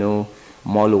phishing,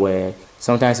 malware.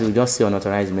 Sometimes you will just see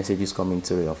unauthorized messages coming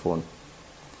to your phone.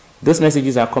 Those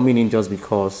messages are coming in just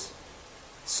because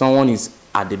someone is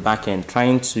at the back end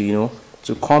trying to,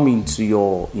 to come into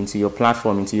your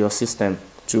platform, into your system,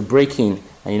 to break in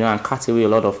and cut away a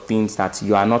lot of things that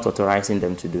you are not authorizing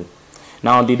them to do.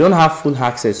 Now, they don't have full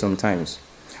access sometimes,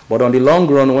 but on the long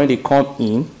run, when they come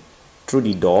in through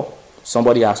the door,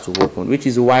 somebody has to open, which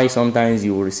is why sometimes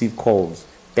you will receive calls,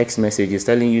 text messages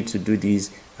telling you to do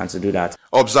this and to do that.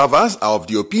 Observers are of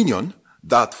the opinion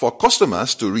that for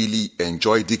customers to really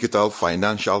enjoy digital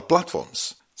financial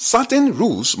platforms, certain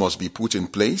rules must be put in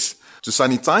place to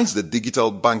sanitize the digital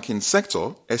banking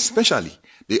sector, especially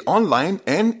the online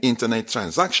and internet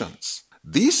transactions.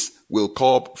 This will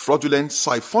curb fraudulent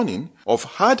siphoning of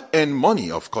hard-earned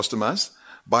money of customers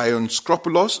by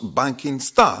unscrupulous banking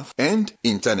staff and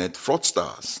internet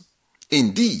fraudsters.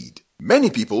 Indeed, many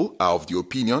people are of the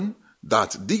opinion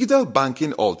that digital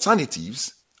banking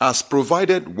alternatives has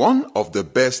provided one of the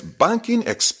best banking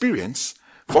experience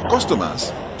for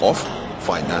customers of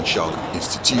financial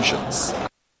institutions.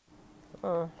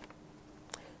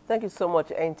 Thank you so much,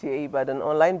 NTA. But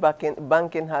online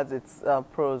banking has its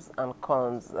pros and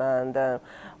cons, and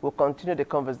we'll continue the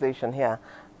conversation here.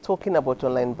 Talking about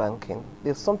online banking,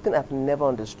 there's something I've never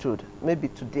understood. Maybe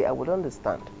today I would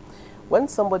understand. When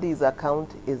somebody's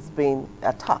account is being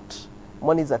attacked,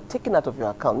 monies are taken out of your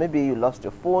account, maybe you lost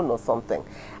your phone or something,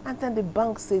 and then the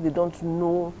bank say they don't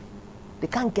know, they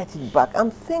can't get it back.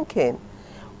 I'm thinking,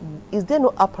 is there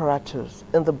no apparatus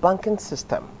in the banking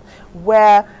system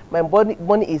where my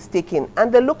money is taken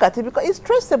and they look at it, because it's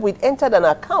traceable, it entered an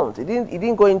account, it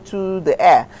didn't go into the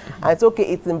air, and it's okay,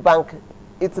 it's in bank,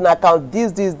 it's an account,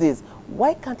 this.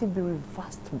 Why can't it be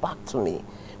reversed back to me?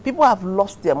 People have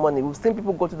lost their money. We've seen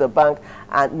people go to the bank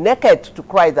and naked to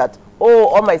cry that, oh,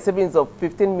 all my savings of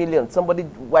 15 million, somebody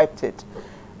wiped it.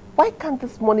 Why can't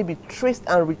this money be traced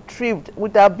and retrieved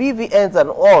with our BVNs and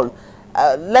all?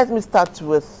 Let me start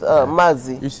with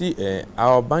Mazi. You see,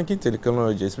 our banking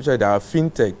technology, especially our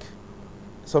fintech,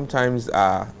 sometimes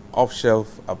are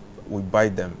off-shelf. We buy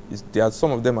them.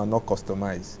 Some of them are not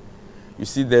customized. You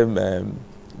see them,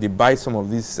 they buy some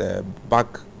of these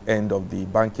back end of the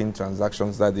banking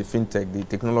transactions, that the fintech, the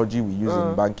technology we use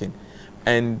in banking.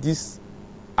 And these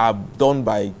are done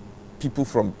by people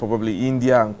from probably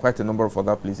India and quite a number of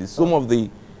other places. Some of the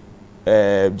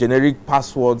generic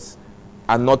passwords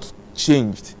are not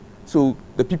changed. So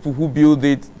the people who build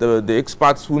it, the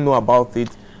experts who know about it,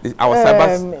 our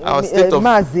state of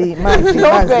Mazi,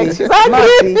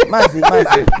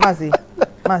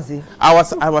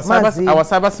 our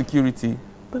cyber security.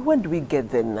 But when do we get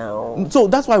there now? So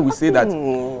that's why we say that.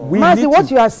 Mazi, what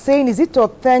you are saying, is it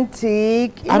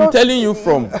authentic? I'm telling you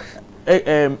from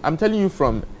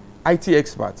IT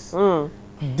experts.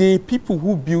 The people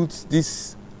who built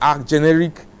this are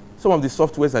generic. Some of the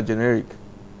softwares are generic.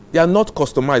 They are not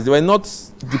customized. They were not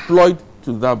deployed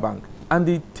to that bank. And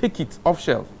they take it off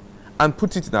shelf and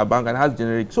put it in a bank and has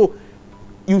generic. So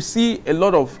you see a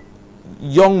lot of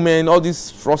young men, all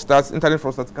these fraudsters, internet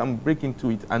fraudsters can break into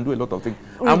it and do a lot of things.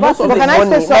 And most of the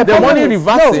money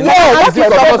reversing,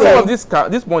 some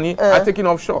of this money are taken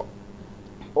offshore.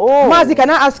 Mazi, can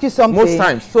I ask you something? Most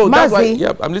times. So Mazi, that's why,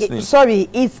 yeah, I'm listening. Sorry,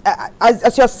 it's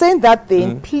as you're saying that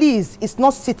thing, please, it's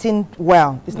not sitting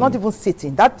well. It's not even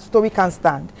sitting. That story can't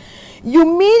stand. You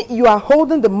mean you are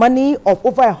holding the money of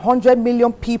over 100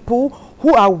 million people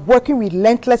who are working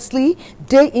relentlessly,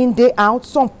 day in, day out,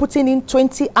 some putting in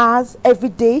 20 hours every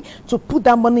day to put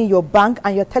that money in your bank,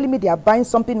 and you're telling me they are buying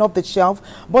something off the shelf?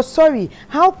 But sorry,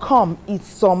 how come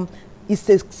it's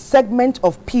a segment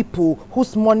of people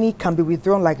whose money can be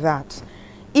withdrawn like that?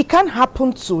 It can't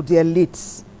happen to the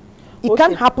elites. It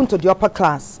can't happen to the upper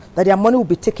class, that their money will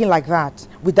be taken like that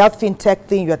without fintech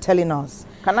thing you're telling us.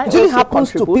 It only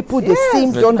happens to people they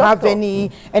seem don't have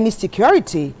any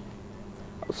security.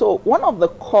 So one of the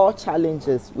core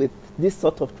challenges with this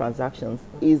sort of transactions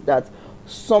is that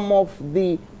some of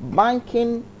the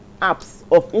banking apps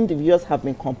of individuals have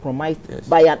been compromised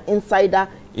by an insider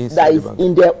that is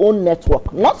in their own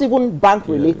network, not even bank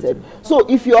related. So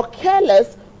if you're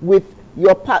careless with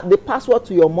your the password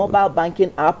to your mobile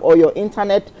banking app or your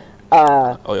internet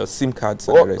or your SIM cards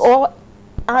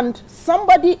and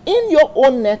somebody in your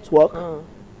own network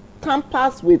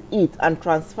tampers with it and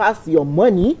transfers your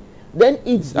money, then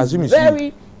it's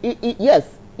very yes,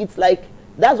 it's like,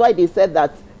 that's why they said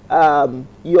that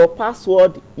your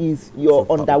password is your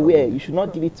underwear. You should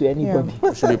not give it to anybody.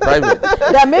 It should be private.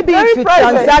 That maybe if you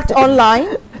transact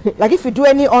online, like if you do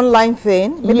any online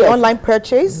thing, maybe online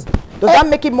purchase, does that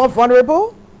make it more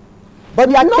vulnerable? But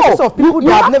there are cases of people who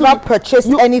have never purchased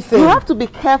anything. You have to be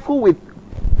careful with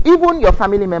even your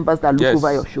family members that look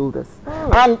over your shoulders.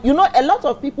 And you know, a lot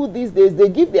of people these days, they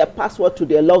give their password to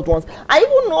their loved ones. I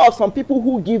even know of some people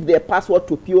who give their password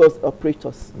to POS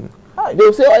operators.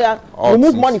 They'll say, oh yeah,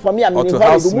 remove money from me, I'm in a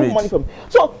hurry, remove money from me.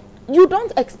 So you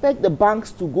don't expect the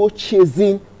banks to go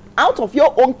chasing, out of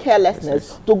your own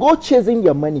carelessness, to go chasing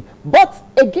your money. But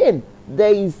again,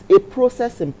 there is a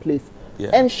process in place.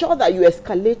 Ensure that you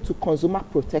escalate to consumer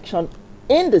protection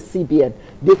in the CBN.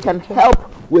 They can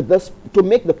help with this to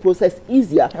make the process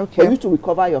easier for you to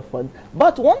recover your funds.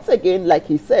 But once again, like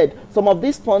he said, some of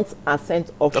these funds are sent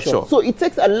offshore. So it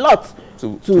takes a lot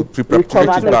to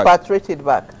repatriate it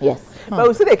back. Yes. But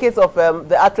we see the case of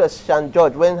the actress Shan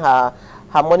George, when her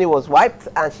money was wiped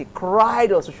and she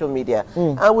cried on social media.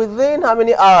 And within how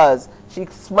many hours, she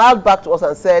smiled back to us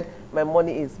and said, my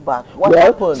money is back. What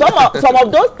happened? Some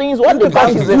of those things, what the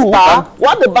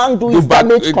bank do is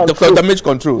damage control. Damage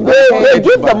control. They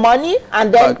give the money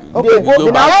and then they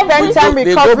go time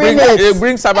recovering it. They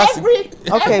bring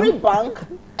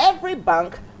every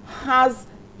bank has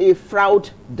a fraud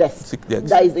desk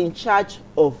that is in charge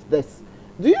of this.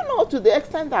 Do you know, to the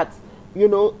extent that, you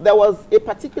know, there was a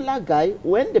particular guy,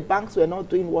 when the banks were not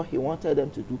doing what he wanted them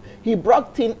to do, he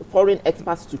brought in foreign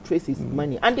experts to trace his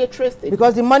money, and they traced it.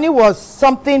 Because the money was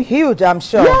something huge, I'm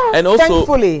sure. Yes. And also,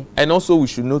 thankfully. And also we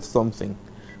should note something.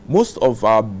 Most of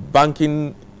our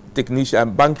banking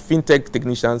technicians, fintech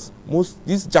technicians,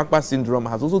 this jackpot syndrome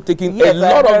has also taken a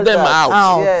lot of them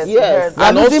out. Yes.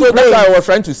 And also, that's why I was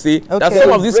trying to say that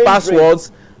some of these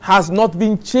passwords has not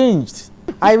been changed.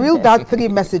 I reeled out 3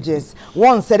 messages.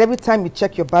 One said every time you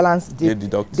check your balance, they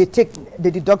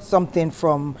deduct something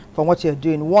from what you're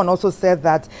doing. One also said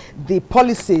that the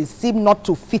policies seem not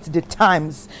to fit the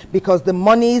times because the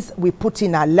monies we put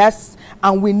in are less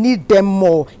and we need them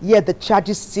more, yet the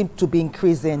charges seem to be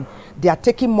increasing. They are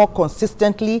taking more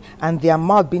consistently and the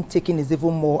amount being taken is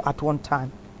even more at one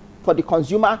time. For the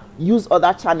consumer, use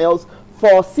other channels.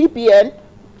 For CBN,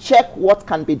 check what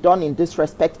can be done in this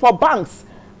respect. For banks,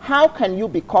 how can you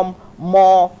become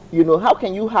more, how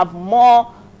can you have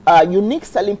more unique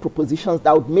selling propositions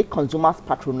that would make consumers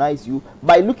patronize you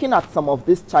by looking at some of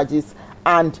these charges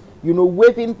and,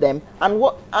 waiving them, and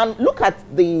look at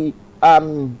the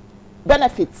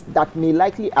benefits that may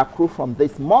likely accrue from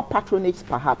this, more patronage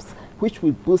perhaps, which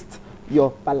will boost your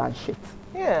balance sheet.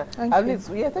 Yeah,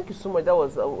 thank you so much. That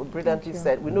was brilliantly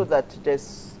said. We know that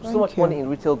there's so much money in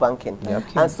retail banking.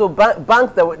 And so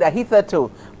banks that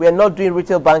hitherto we are not doing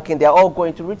retail banking, they are all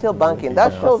going to retail banking.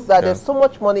 That shows that there's so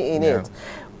much money in it.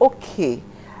 Okay,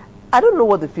 I don't know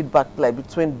what the feedback like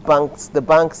between the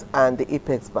banks and the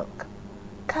Apex Bank.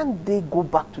 Can they go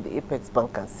back to the Apex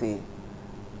Bank and say,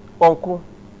 Uncle,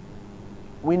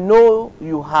 we know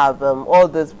you have all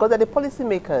this, because they're the policy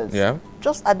makers. Yeah.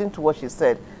 Just adding to what she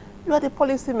said, you are the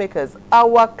policy makers.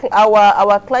 Our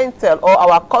clientele or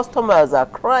our customers are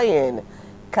crying.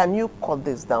 Can you cut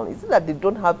this down? Is it that they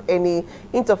don't have any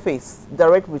interface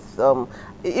direct with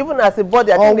even as a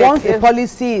body? I think once the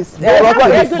policy is they have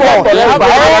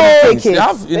interbank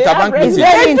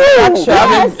meetings. They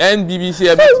have NBBC.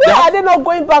 So where are they not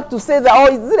going back to say that? Oh,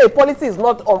 is it a policy is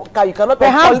not? You cannot.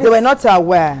 Perhaps they were not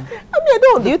aware. I mean, I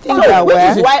don't. Do you think they're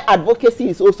aware? Which is why advocacy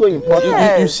is also important.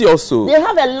 Yes. You see, also they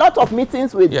have a lot of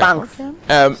meetings with banks.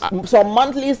 Some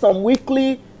monthly, some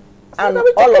weekly, and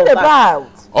all of that.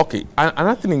 Okay,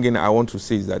 another thing again I want to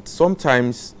say is that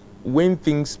sometimes when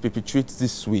things perpetuate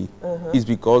this way is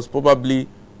because probably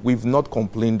we've not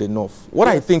complained enough. What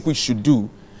I think we should do,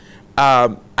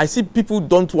 I see people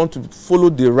don't want to follow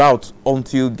the route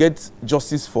until get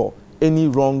justice for any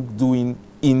wrongdoing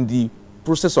in the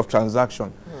process of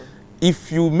transaction.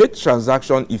 If you make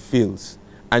transaction, it fails,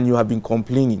 and you have been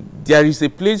complaining, there is a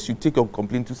place you take your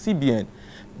complaint to CBN.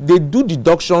 They do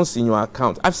deductions in your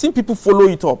account. I've seen people follow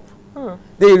it up.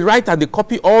 They write and they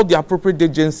copy all the appropriate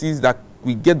agencies that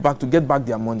we get back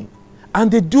their money. And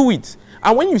they do it.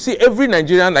 And when you see every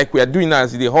Nigerian, like we are doing now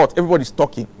as the hot, everybody's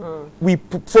talking, we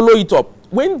follow it up.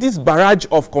 When this barrage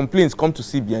of complaints come to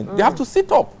CBN, they have to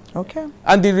sit up. Okay.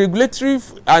 And the regulatory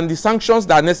and the sanctions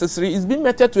that are necessary is being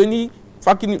meted to any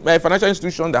financial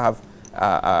institution that have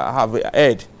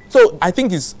aired. So I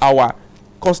think it's our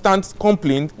constant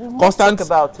complaint, constant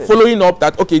following up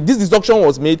that, okay, this deduction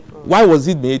was made, why was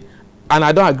it made? And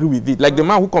I don't agree with it. Like the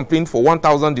man who complained for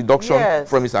 1,000 deduction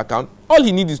from his account, all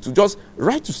he needs is to just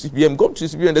write to CBN, go to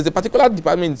CBN. There's a particular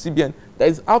department in CBN that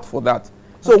is out for that.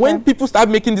 So when people start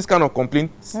making this kind of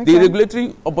complaints, the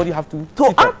regulatory body have to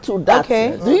add to that.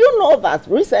 Do you know that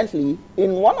recently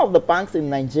in one of the banks in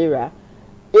Nigeria,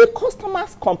 a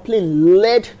customer's complaint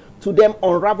led to them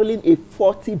unraveling a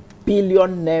 40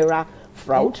 billion naira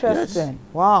fraud? Interesting.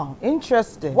 Wow.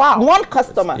 Interesting. Wow. One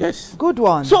customer. Yes. Good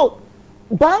one. So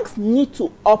banks need to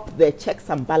up their checks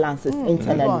and balances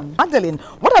internally. Adeline,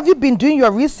 what have you been doing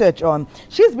your research on?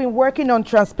 She's been working on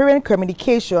transparent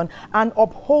communication and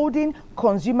upholding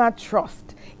consumer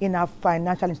trust in our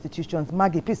financial institutions.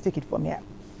 Maggie, please take it from here.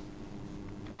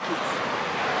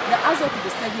 The answer to be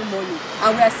saving money,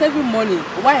 and we are saving money.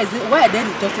 Why are they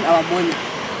deducting our money?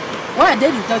 Why are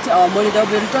they deducting our money? They'll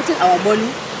be deducting our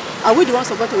money. Are we the ones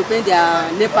supposed to be paying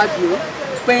their NEPA bill?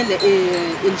 Paying the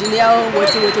engineer,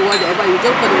 whatever, you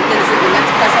don't put the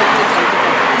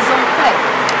it's unfair.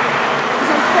 It's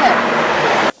unfair.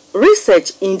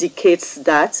 Research indicates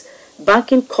that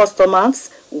banking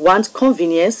customers want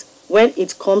convenience when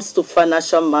it comes to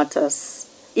financial matters.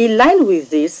 In line with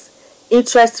this,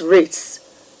 interest rates,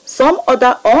 some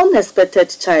other unexpected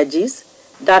charges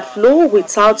that flow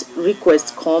without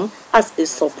request come as a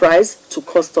surprise to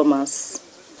customers.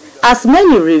 As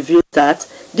many reveal that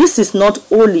this is not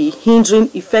only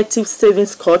hindering effective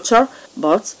savings culture,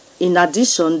 but in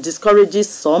addition discourages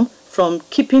some from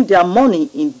keeping their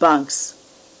money in banks.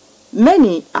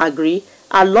 Many agree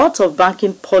a lot of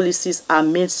banking policies are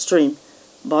mainstream,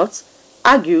 but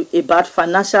argue about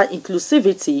financial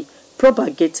inclusivity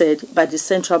propagated by the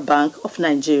Central Bank of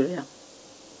Nigeria.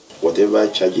 Whatever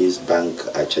charges banks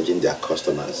are charging their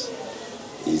customers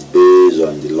is based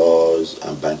on the laws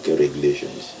and banking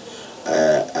regulations.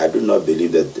 I do not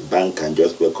believe that the bank can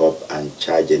just wake up and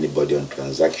charge anybody on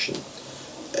transaction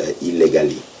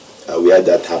illegally. Where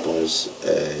that happens,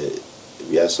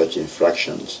 where such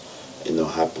infractions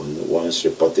happen, once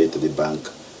reported to the bank,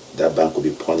 that bank will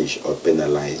be punished or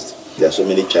penalized. There are so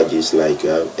many charges like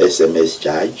SMS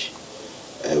charge,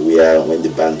 where when the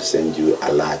bank sends you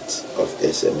alert of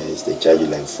SMS, they charge you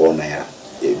like 4 naira.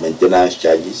 Maintenance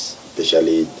charges,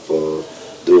 especially for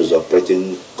those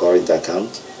operating current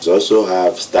accounts. You also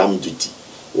have stamp duty.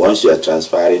 Once you are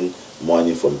transferring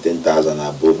money from 10,000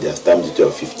 above, there's stamp duty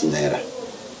of 50 naira.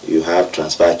 You have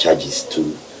transfer charges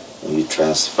too. When you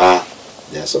transfer,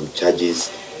 there are some charges,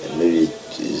 maybe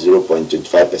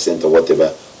 0.25% or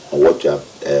whatever on what you have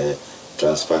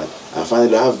transferred. And finally,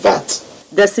 you have VAT.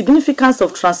 The significance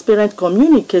of transparent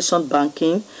communication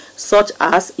banking, such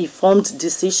as informed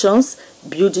decisions,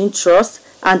 building trust,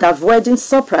 and avoiding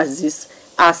surprises,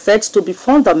 are said to be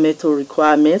fundamental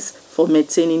requirements for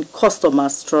maintaining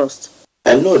customers' trust.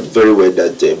 I know very well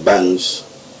that banks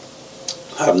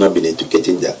have not been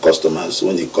educating their customers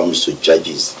when it comes to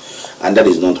charges, and that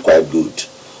is not quite good.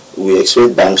 We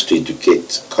expect banks to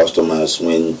educate customers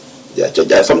when they are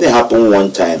charged. Something happened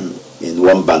one time in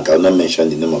one bank. I will not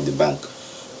mention the name of the bank.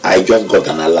 I just got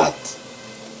an alert.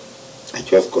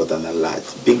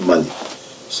 Big money.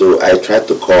 So I tried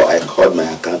to call, I called my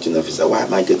accounting officer, why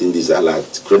am I getting this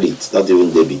alert? Credit, not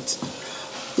even debit.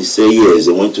 He said, yes,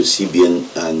 they went to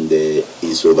CBN and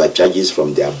it's overcharges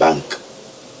from their bank.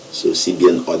 So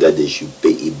CBN ordered they should pay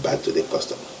it back to the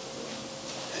customer.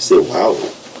 I said, wow.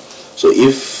 So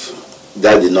if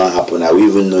that did not happen, I will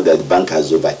even know that the bank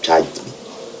has overcharged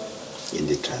me in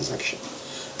the transaction.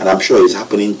 And I'm sure it's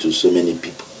happening to so many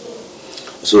people.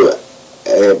 So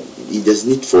there's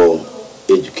need for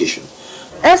education.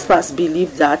 Experts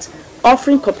believe that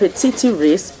offering competitive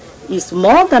rates is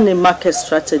more than a market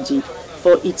strategy,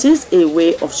 for it is a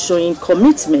way of showing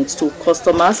commitment to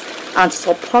customers and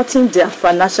supporting their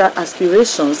financial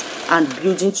aspirations and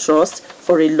building trust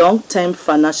for a long-term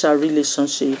financial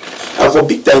relationship. And for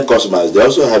big-time customers, they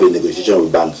also have a negotiation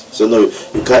with banks. So no,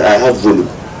 you can't. I have volume.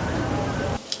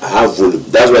 I have volume.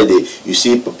 That's why you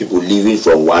see people leaving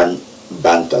from one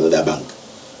bank to another bank.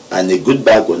 And a good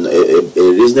bank, a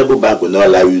reasonable bank will not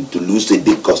allow you to lose a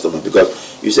big customer,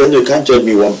 because you say, no, you can't charge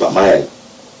me 1 per mile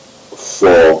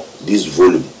for this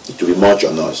volume. It will be much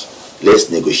on us. Let's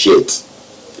negotiate.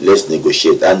 Let's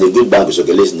negotiate. And the good bank is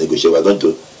okay, let's negotiate. We're going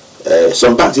to,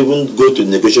 some banks even go to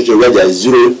negotiation where there is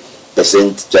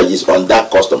 0% charges on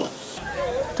that customer.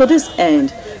 To this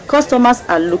end, customers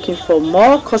are looking for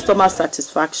more customer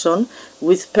satisfaction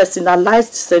with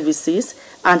personalized services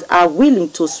and are willing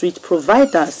to switch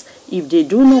providers if they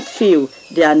do not feel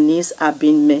their needs are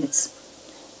being met.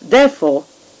 Therefore,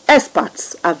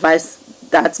 experts advise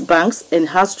that banks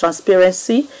enhance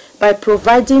transparency by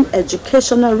providing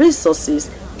educational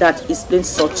resources that explain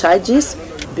surcharges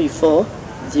before,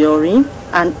 during,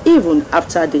 and even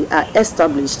after they are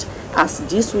established, as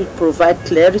this will provide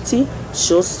clarity,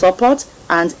 show support,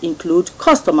 and include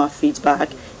customer feedback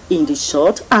in the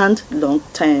short and long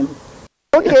term.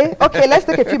 Okay, let's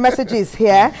take a few messages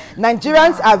here.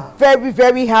 Nigerians are very,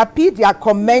 very happy. They are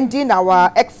commending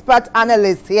our expert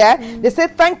analysts here. They say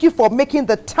thank you for making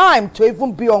the time to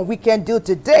even be on Weekend Deal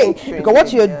today, because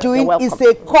what you're doing is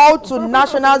a call to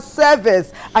national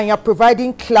service, and you're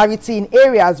providing clarity in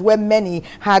areas where many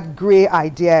had grey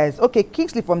ideas. Okay,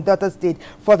 Kingsley from Delta State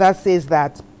further says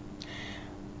that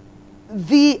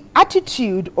the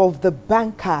attitude of the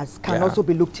bankers can also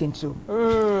be looked into.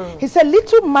 He said,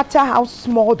 little matter how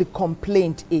small the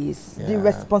complaint is, the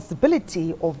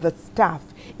responsibility of the staff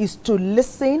is to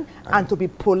listen and to be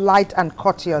polite and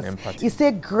courteous. He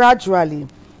said, gradually,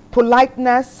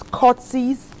 politeness,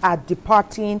 courtesies are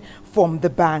departing from the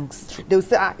banks. They will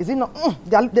say, is it not?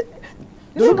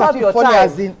 They look at you funny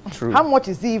as in, how much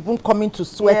is he even coming to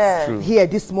sweat here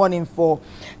this morning for?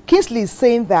 Kingsley is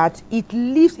saying that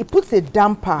it puts a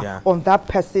damper on that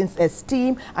person's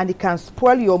esteem, and it can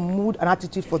spoil your mood and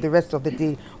attitude for the rest of the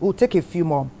day. We'll take a few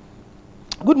more.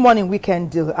 Good morning,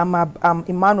 Weekend Deal. I'm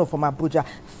Emmanuel from Abuja.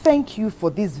 Thank you for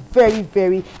this very,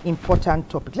 very important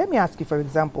topic. Let me ask you, for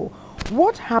example,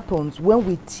 what happens when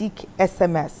we tick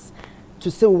SMS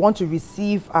to say we want to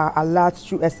receive our alerts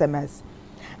through SMS?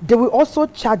 They will also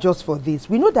charge us for this.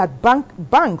 We know that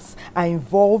banks are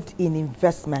involved in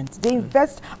investment. They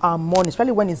invest our money,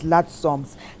 especially when it's large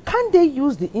sums. Can they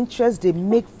use the interest they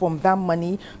make from that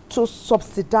money to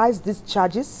subsidize these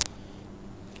charges?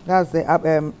 That's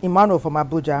the Emmanuel from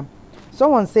Abuja.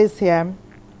 Someone says here,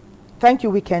 thank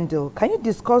you, Weekend Deal. Can you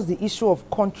discuss the issue of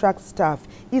contract staff?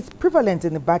 It's prevalent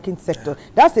in the banking sector.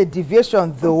 That's a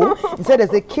deviation, though. Instead,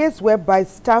 there's a case whereby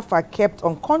staff are kept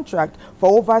on contract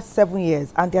for over 7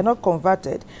 years and they're not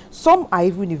converted. Some are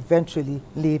even eventually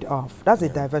laid off. That's a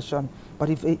diversion. But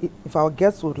if our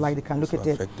guests would like, they can look at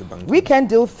it. Weekend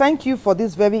Deal, thank you for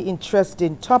this very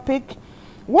interesting topic.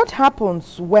 What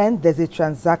happens when there's a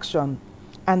transaction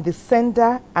and the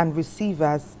sender and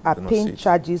receivers are paying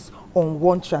charges on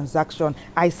one transaction?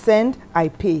 I send, I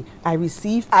pay. I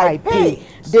receive, I pay.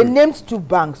 They named 2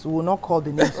 banks. We will not call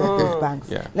the names of those banks.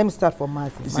 Let me start from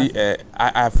Marcy. See,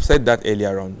 I've said that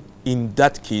earlier on. In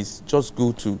that case, just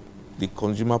go to the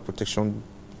Consumer Protection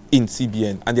in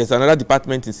CBN. And there's another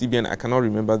department in CBN. I cannot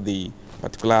remember the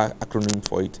particular acronym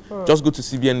for it. Just go to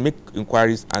CBN, make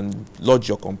inquiries, and lodge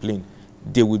your complaint.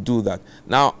 They will do that.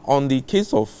 Now, on the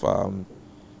case of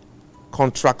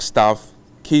contract staff,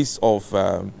 case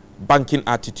of banking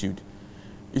attitude,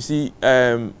 you see,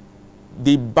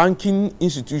 the banking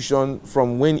institution,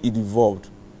 from when it evolved,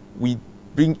 we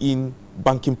bring in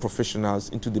banking professionals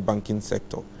into the banking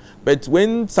sector. But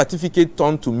when certificate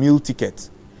turned to meal ticket,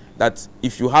 that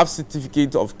if you have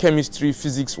certificate of chemistry,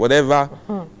 physics, whatever,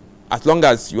 as long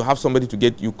as you have somebody to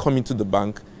get, you come into the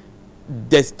bank,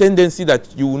 there's tendency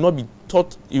that you will not be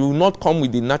taught, you will not come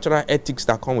with the natural ethics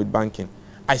that come with banking.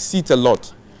 I see it a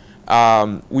lot.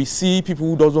 We see people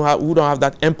who don't have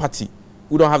that empathy,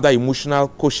 who don't have that emotional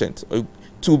quotient.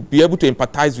 to be able to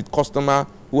empathize with customer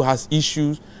who has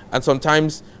issues, and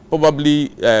sometimes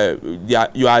probably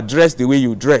you are addressed the way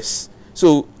you dress.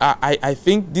 So I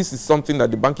think this is something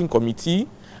that the banking committee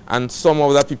and some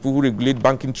other people who regulate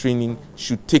banking training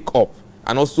should take up,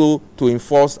 and also to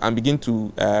enforce and begin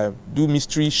to do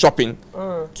mystery shopping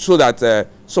so that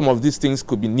some of these things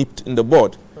could be nipped in the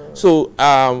bud. So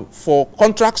for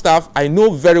contract staff, I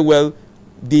know very well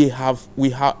we have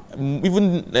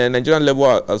even Nigerian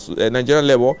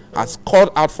level has called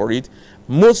out for it.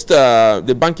 Most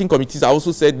the banking committees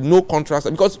also said no contracts,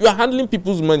 because you are handling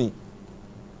people's money.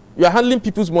 You are handling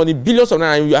people's money, billions of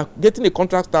naira, and you are getting a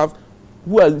contract staff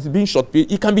who is being short paid.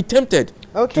 He can be tempted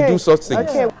to do such things.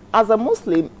 Okay. As a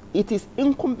Muslim, it is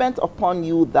incumbent upon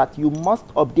you that you must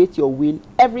update your will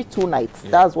every 2 nights.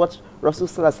 Yeah. That's what Rasul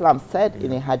Sallallahu Alaihi Wasallam said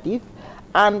in a hadith.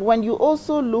 And when you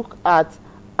also look at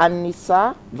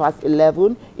An-Nisa, verse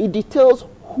 11, it details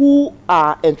who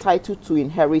are entitled to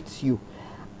inherit you.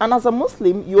 And as a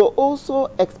Muslim, you're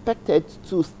also expected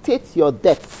to state your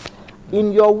debts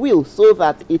in your will so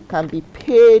that it can be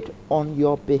paid on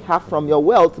your behalf from your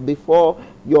wealth before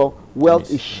your wealth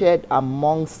is shared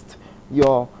amongst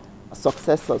your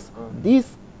successors.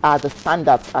 These are the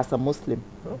standards as a Muslim.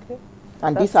 Okay.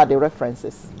 And these are the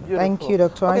references. Beautiful. Thank you,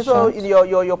 Dr. Okay, so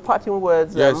your parting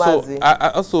words,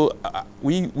 Mazi. So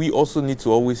we also need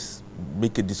to always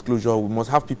make a disclosure. We must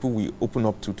have people we open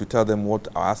up to tell them what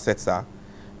our assets are,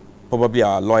 probably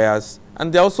our lawyers.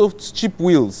 And there are also cheap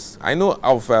wills. I know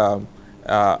of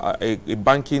a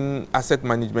banking asset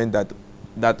management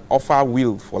that offer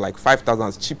will for like 5,000,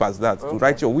 as cheap as that, to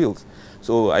write your wills.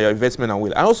 So your investment and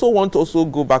will. I also want to also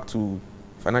go back to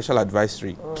financial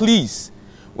advisory. Please,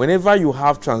 whenever you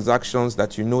have transactions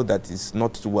that you know that is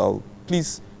not well,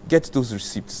 please get those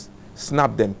receipts,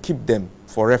 snap them, keep them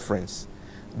for reference.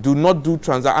 Do not do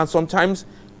transactions. And sometimes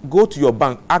go to your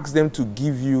bank, ask them to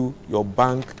give you your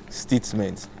bank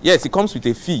statements. Yes, it comes with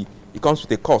a fee. It comes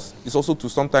with a cost. It's also to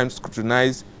sometimes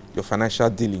scrutinize your financial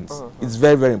dealings. It's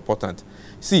very, very important.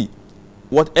 See,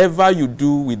 whatever you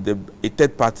do with a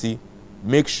third party,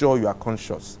 make sure you are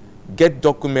conscious. Get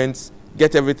documents,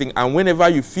 get everything, and whenever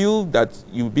you feel that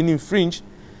you've been infringed,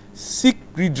 seek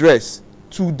redress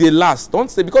to the last.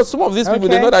 Don't say, because some of these people,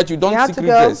 they know that you don't seek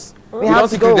redress. We have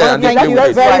to go. Well, thank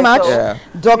you very much,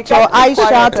 Dr.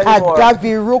 Aishat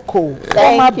Adaviroko,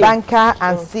 former banker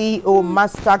and CEO,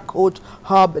 Master Coach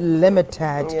Hub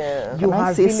Limited. You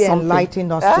have really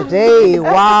enlightened us today.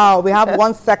 Wow, we have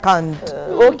 1 second.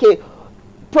 Okay.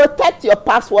 Protect your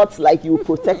passwords like you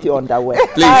protect your underwear.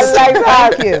 Please.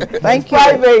 Thank you. Thank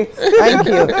you. Thank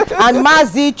you. And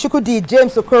Mazi Chukudi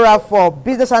James Okora, for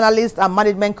business analyst and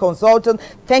management consultant.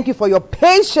 Thank you for your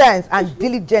patience and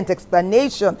diligent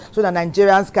explanation so that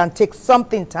Nigerians can take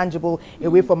something tangible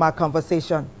away from our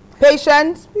conversation.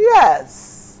 Patience?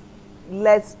 Yes.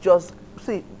 Let's just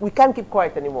see. We can't keep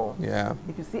quiet anymore. Yeah.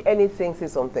 If you see anything, say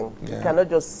something. You cannot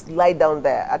just lie down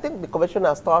there. I think the conversation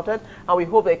has started, and we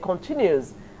hope it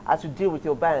continues as you deal with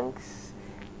your banks.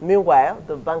 Meanwhile,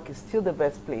 the bank is still the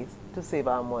best place to save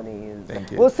our money. Thank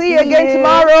you. We'll see you again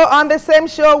tomorrow on the same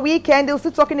show, Weekend. We'll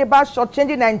still talking about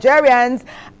shortchanging Nigerians.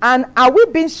 And are we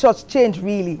being shortchanged,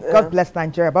 really? God bless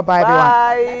Nigeria. Bye-bye,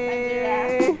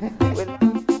 everyone. Bye.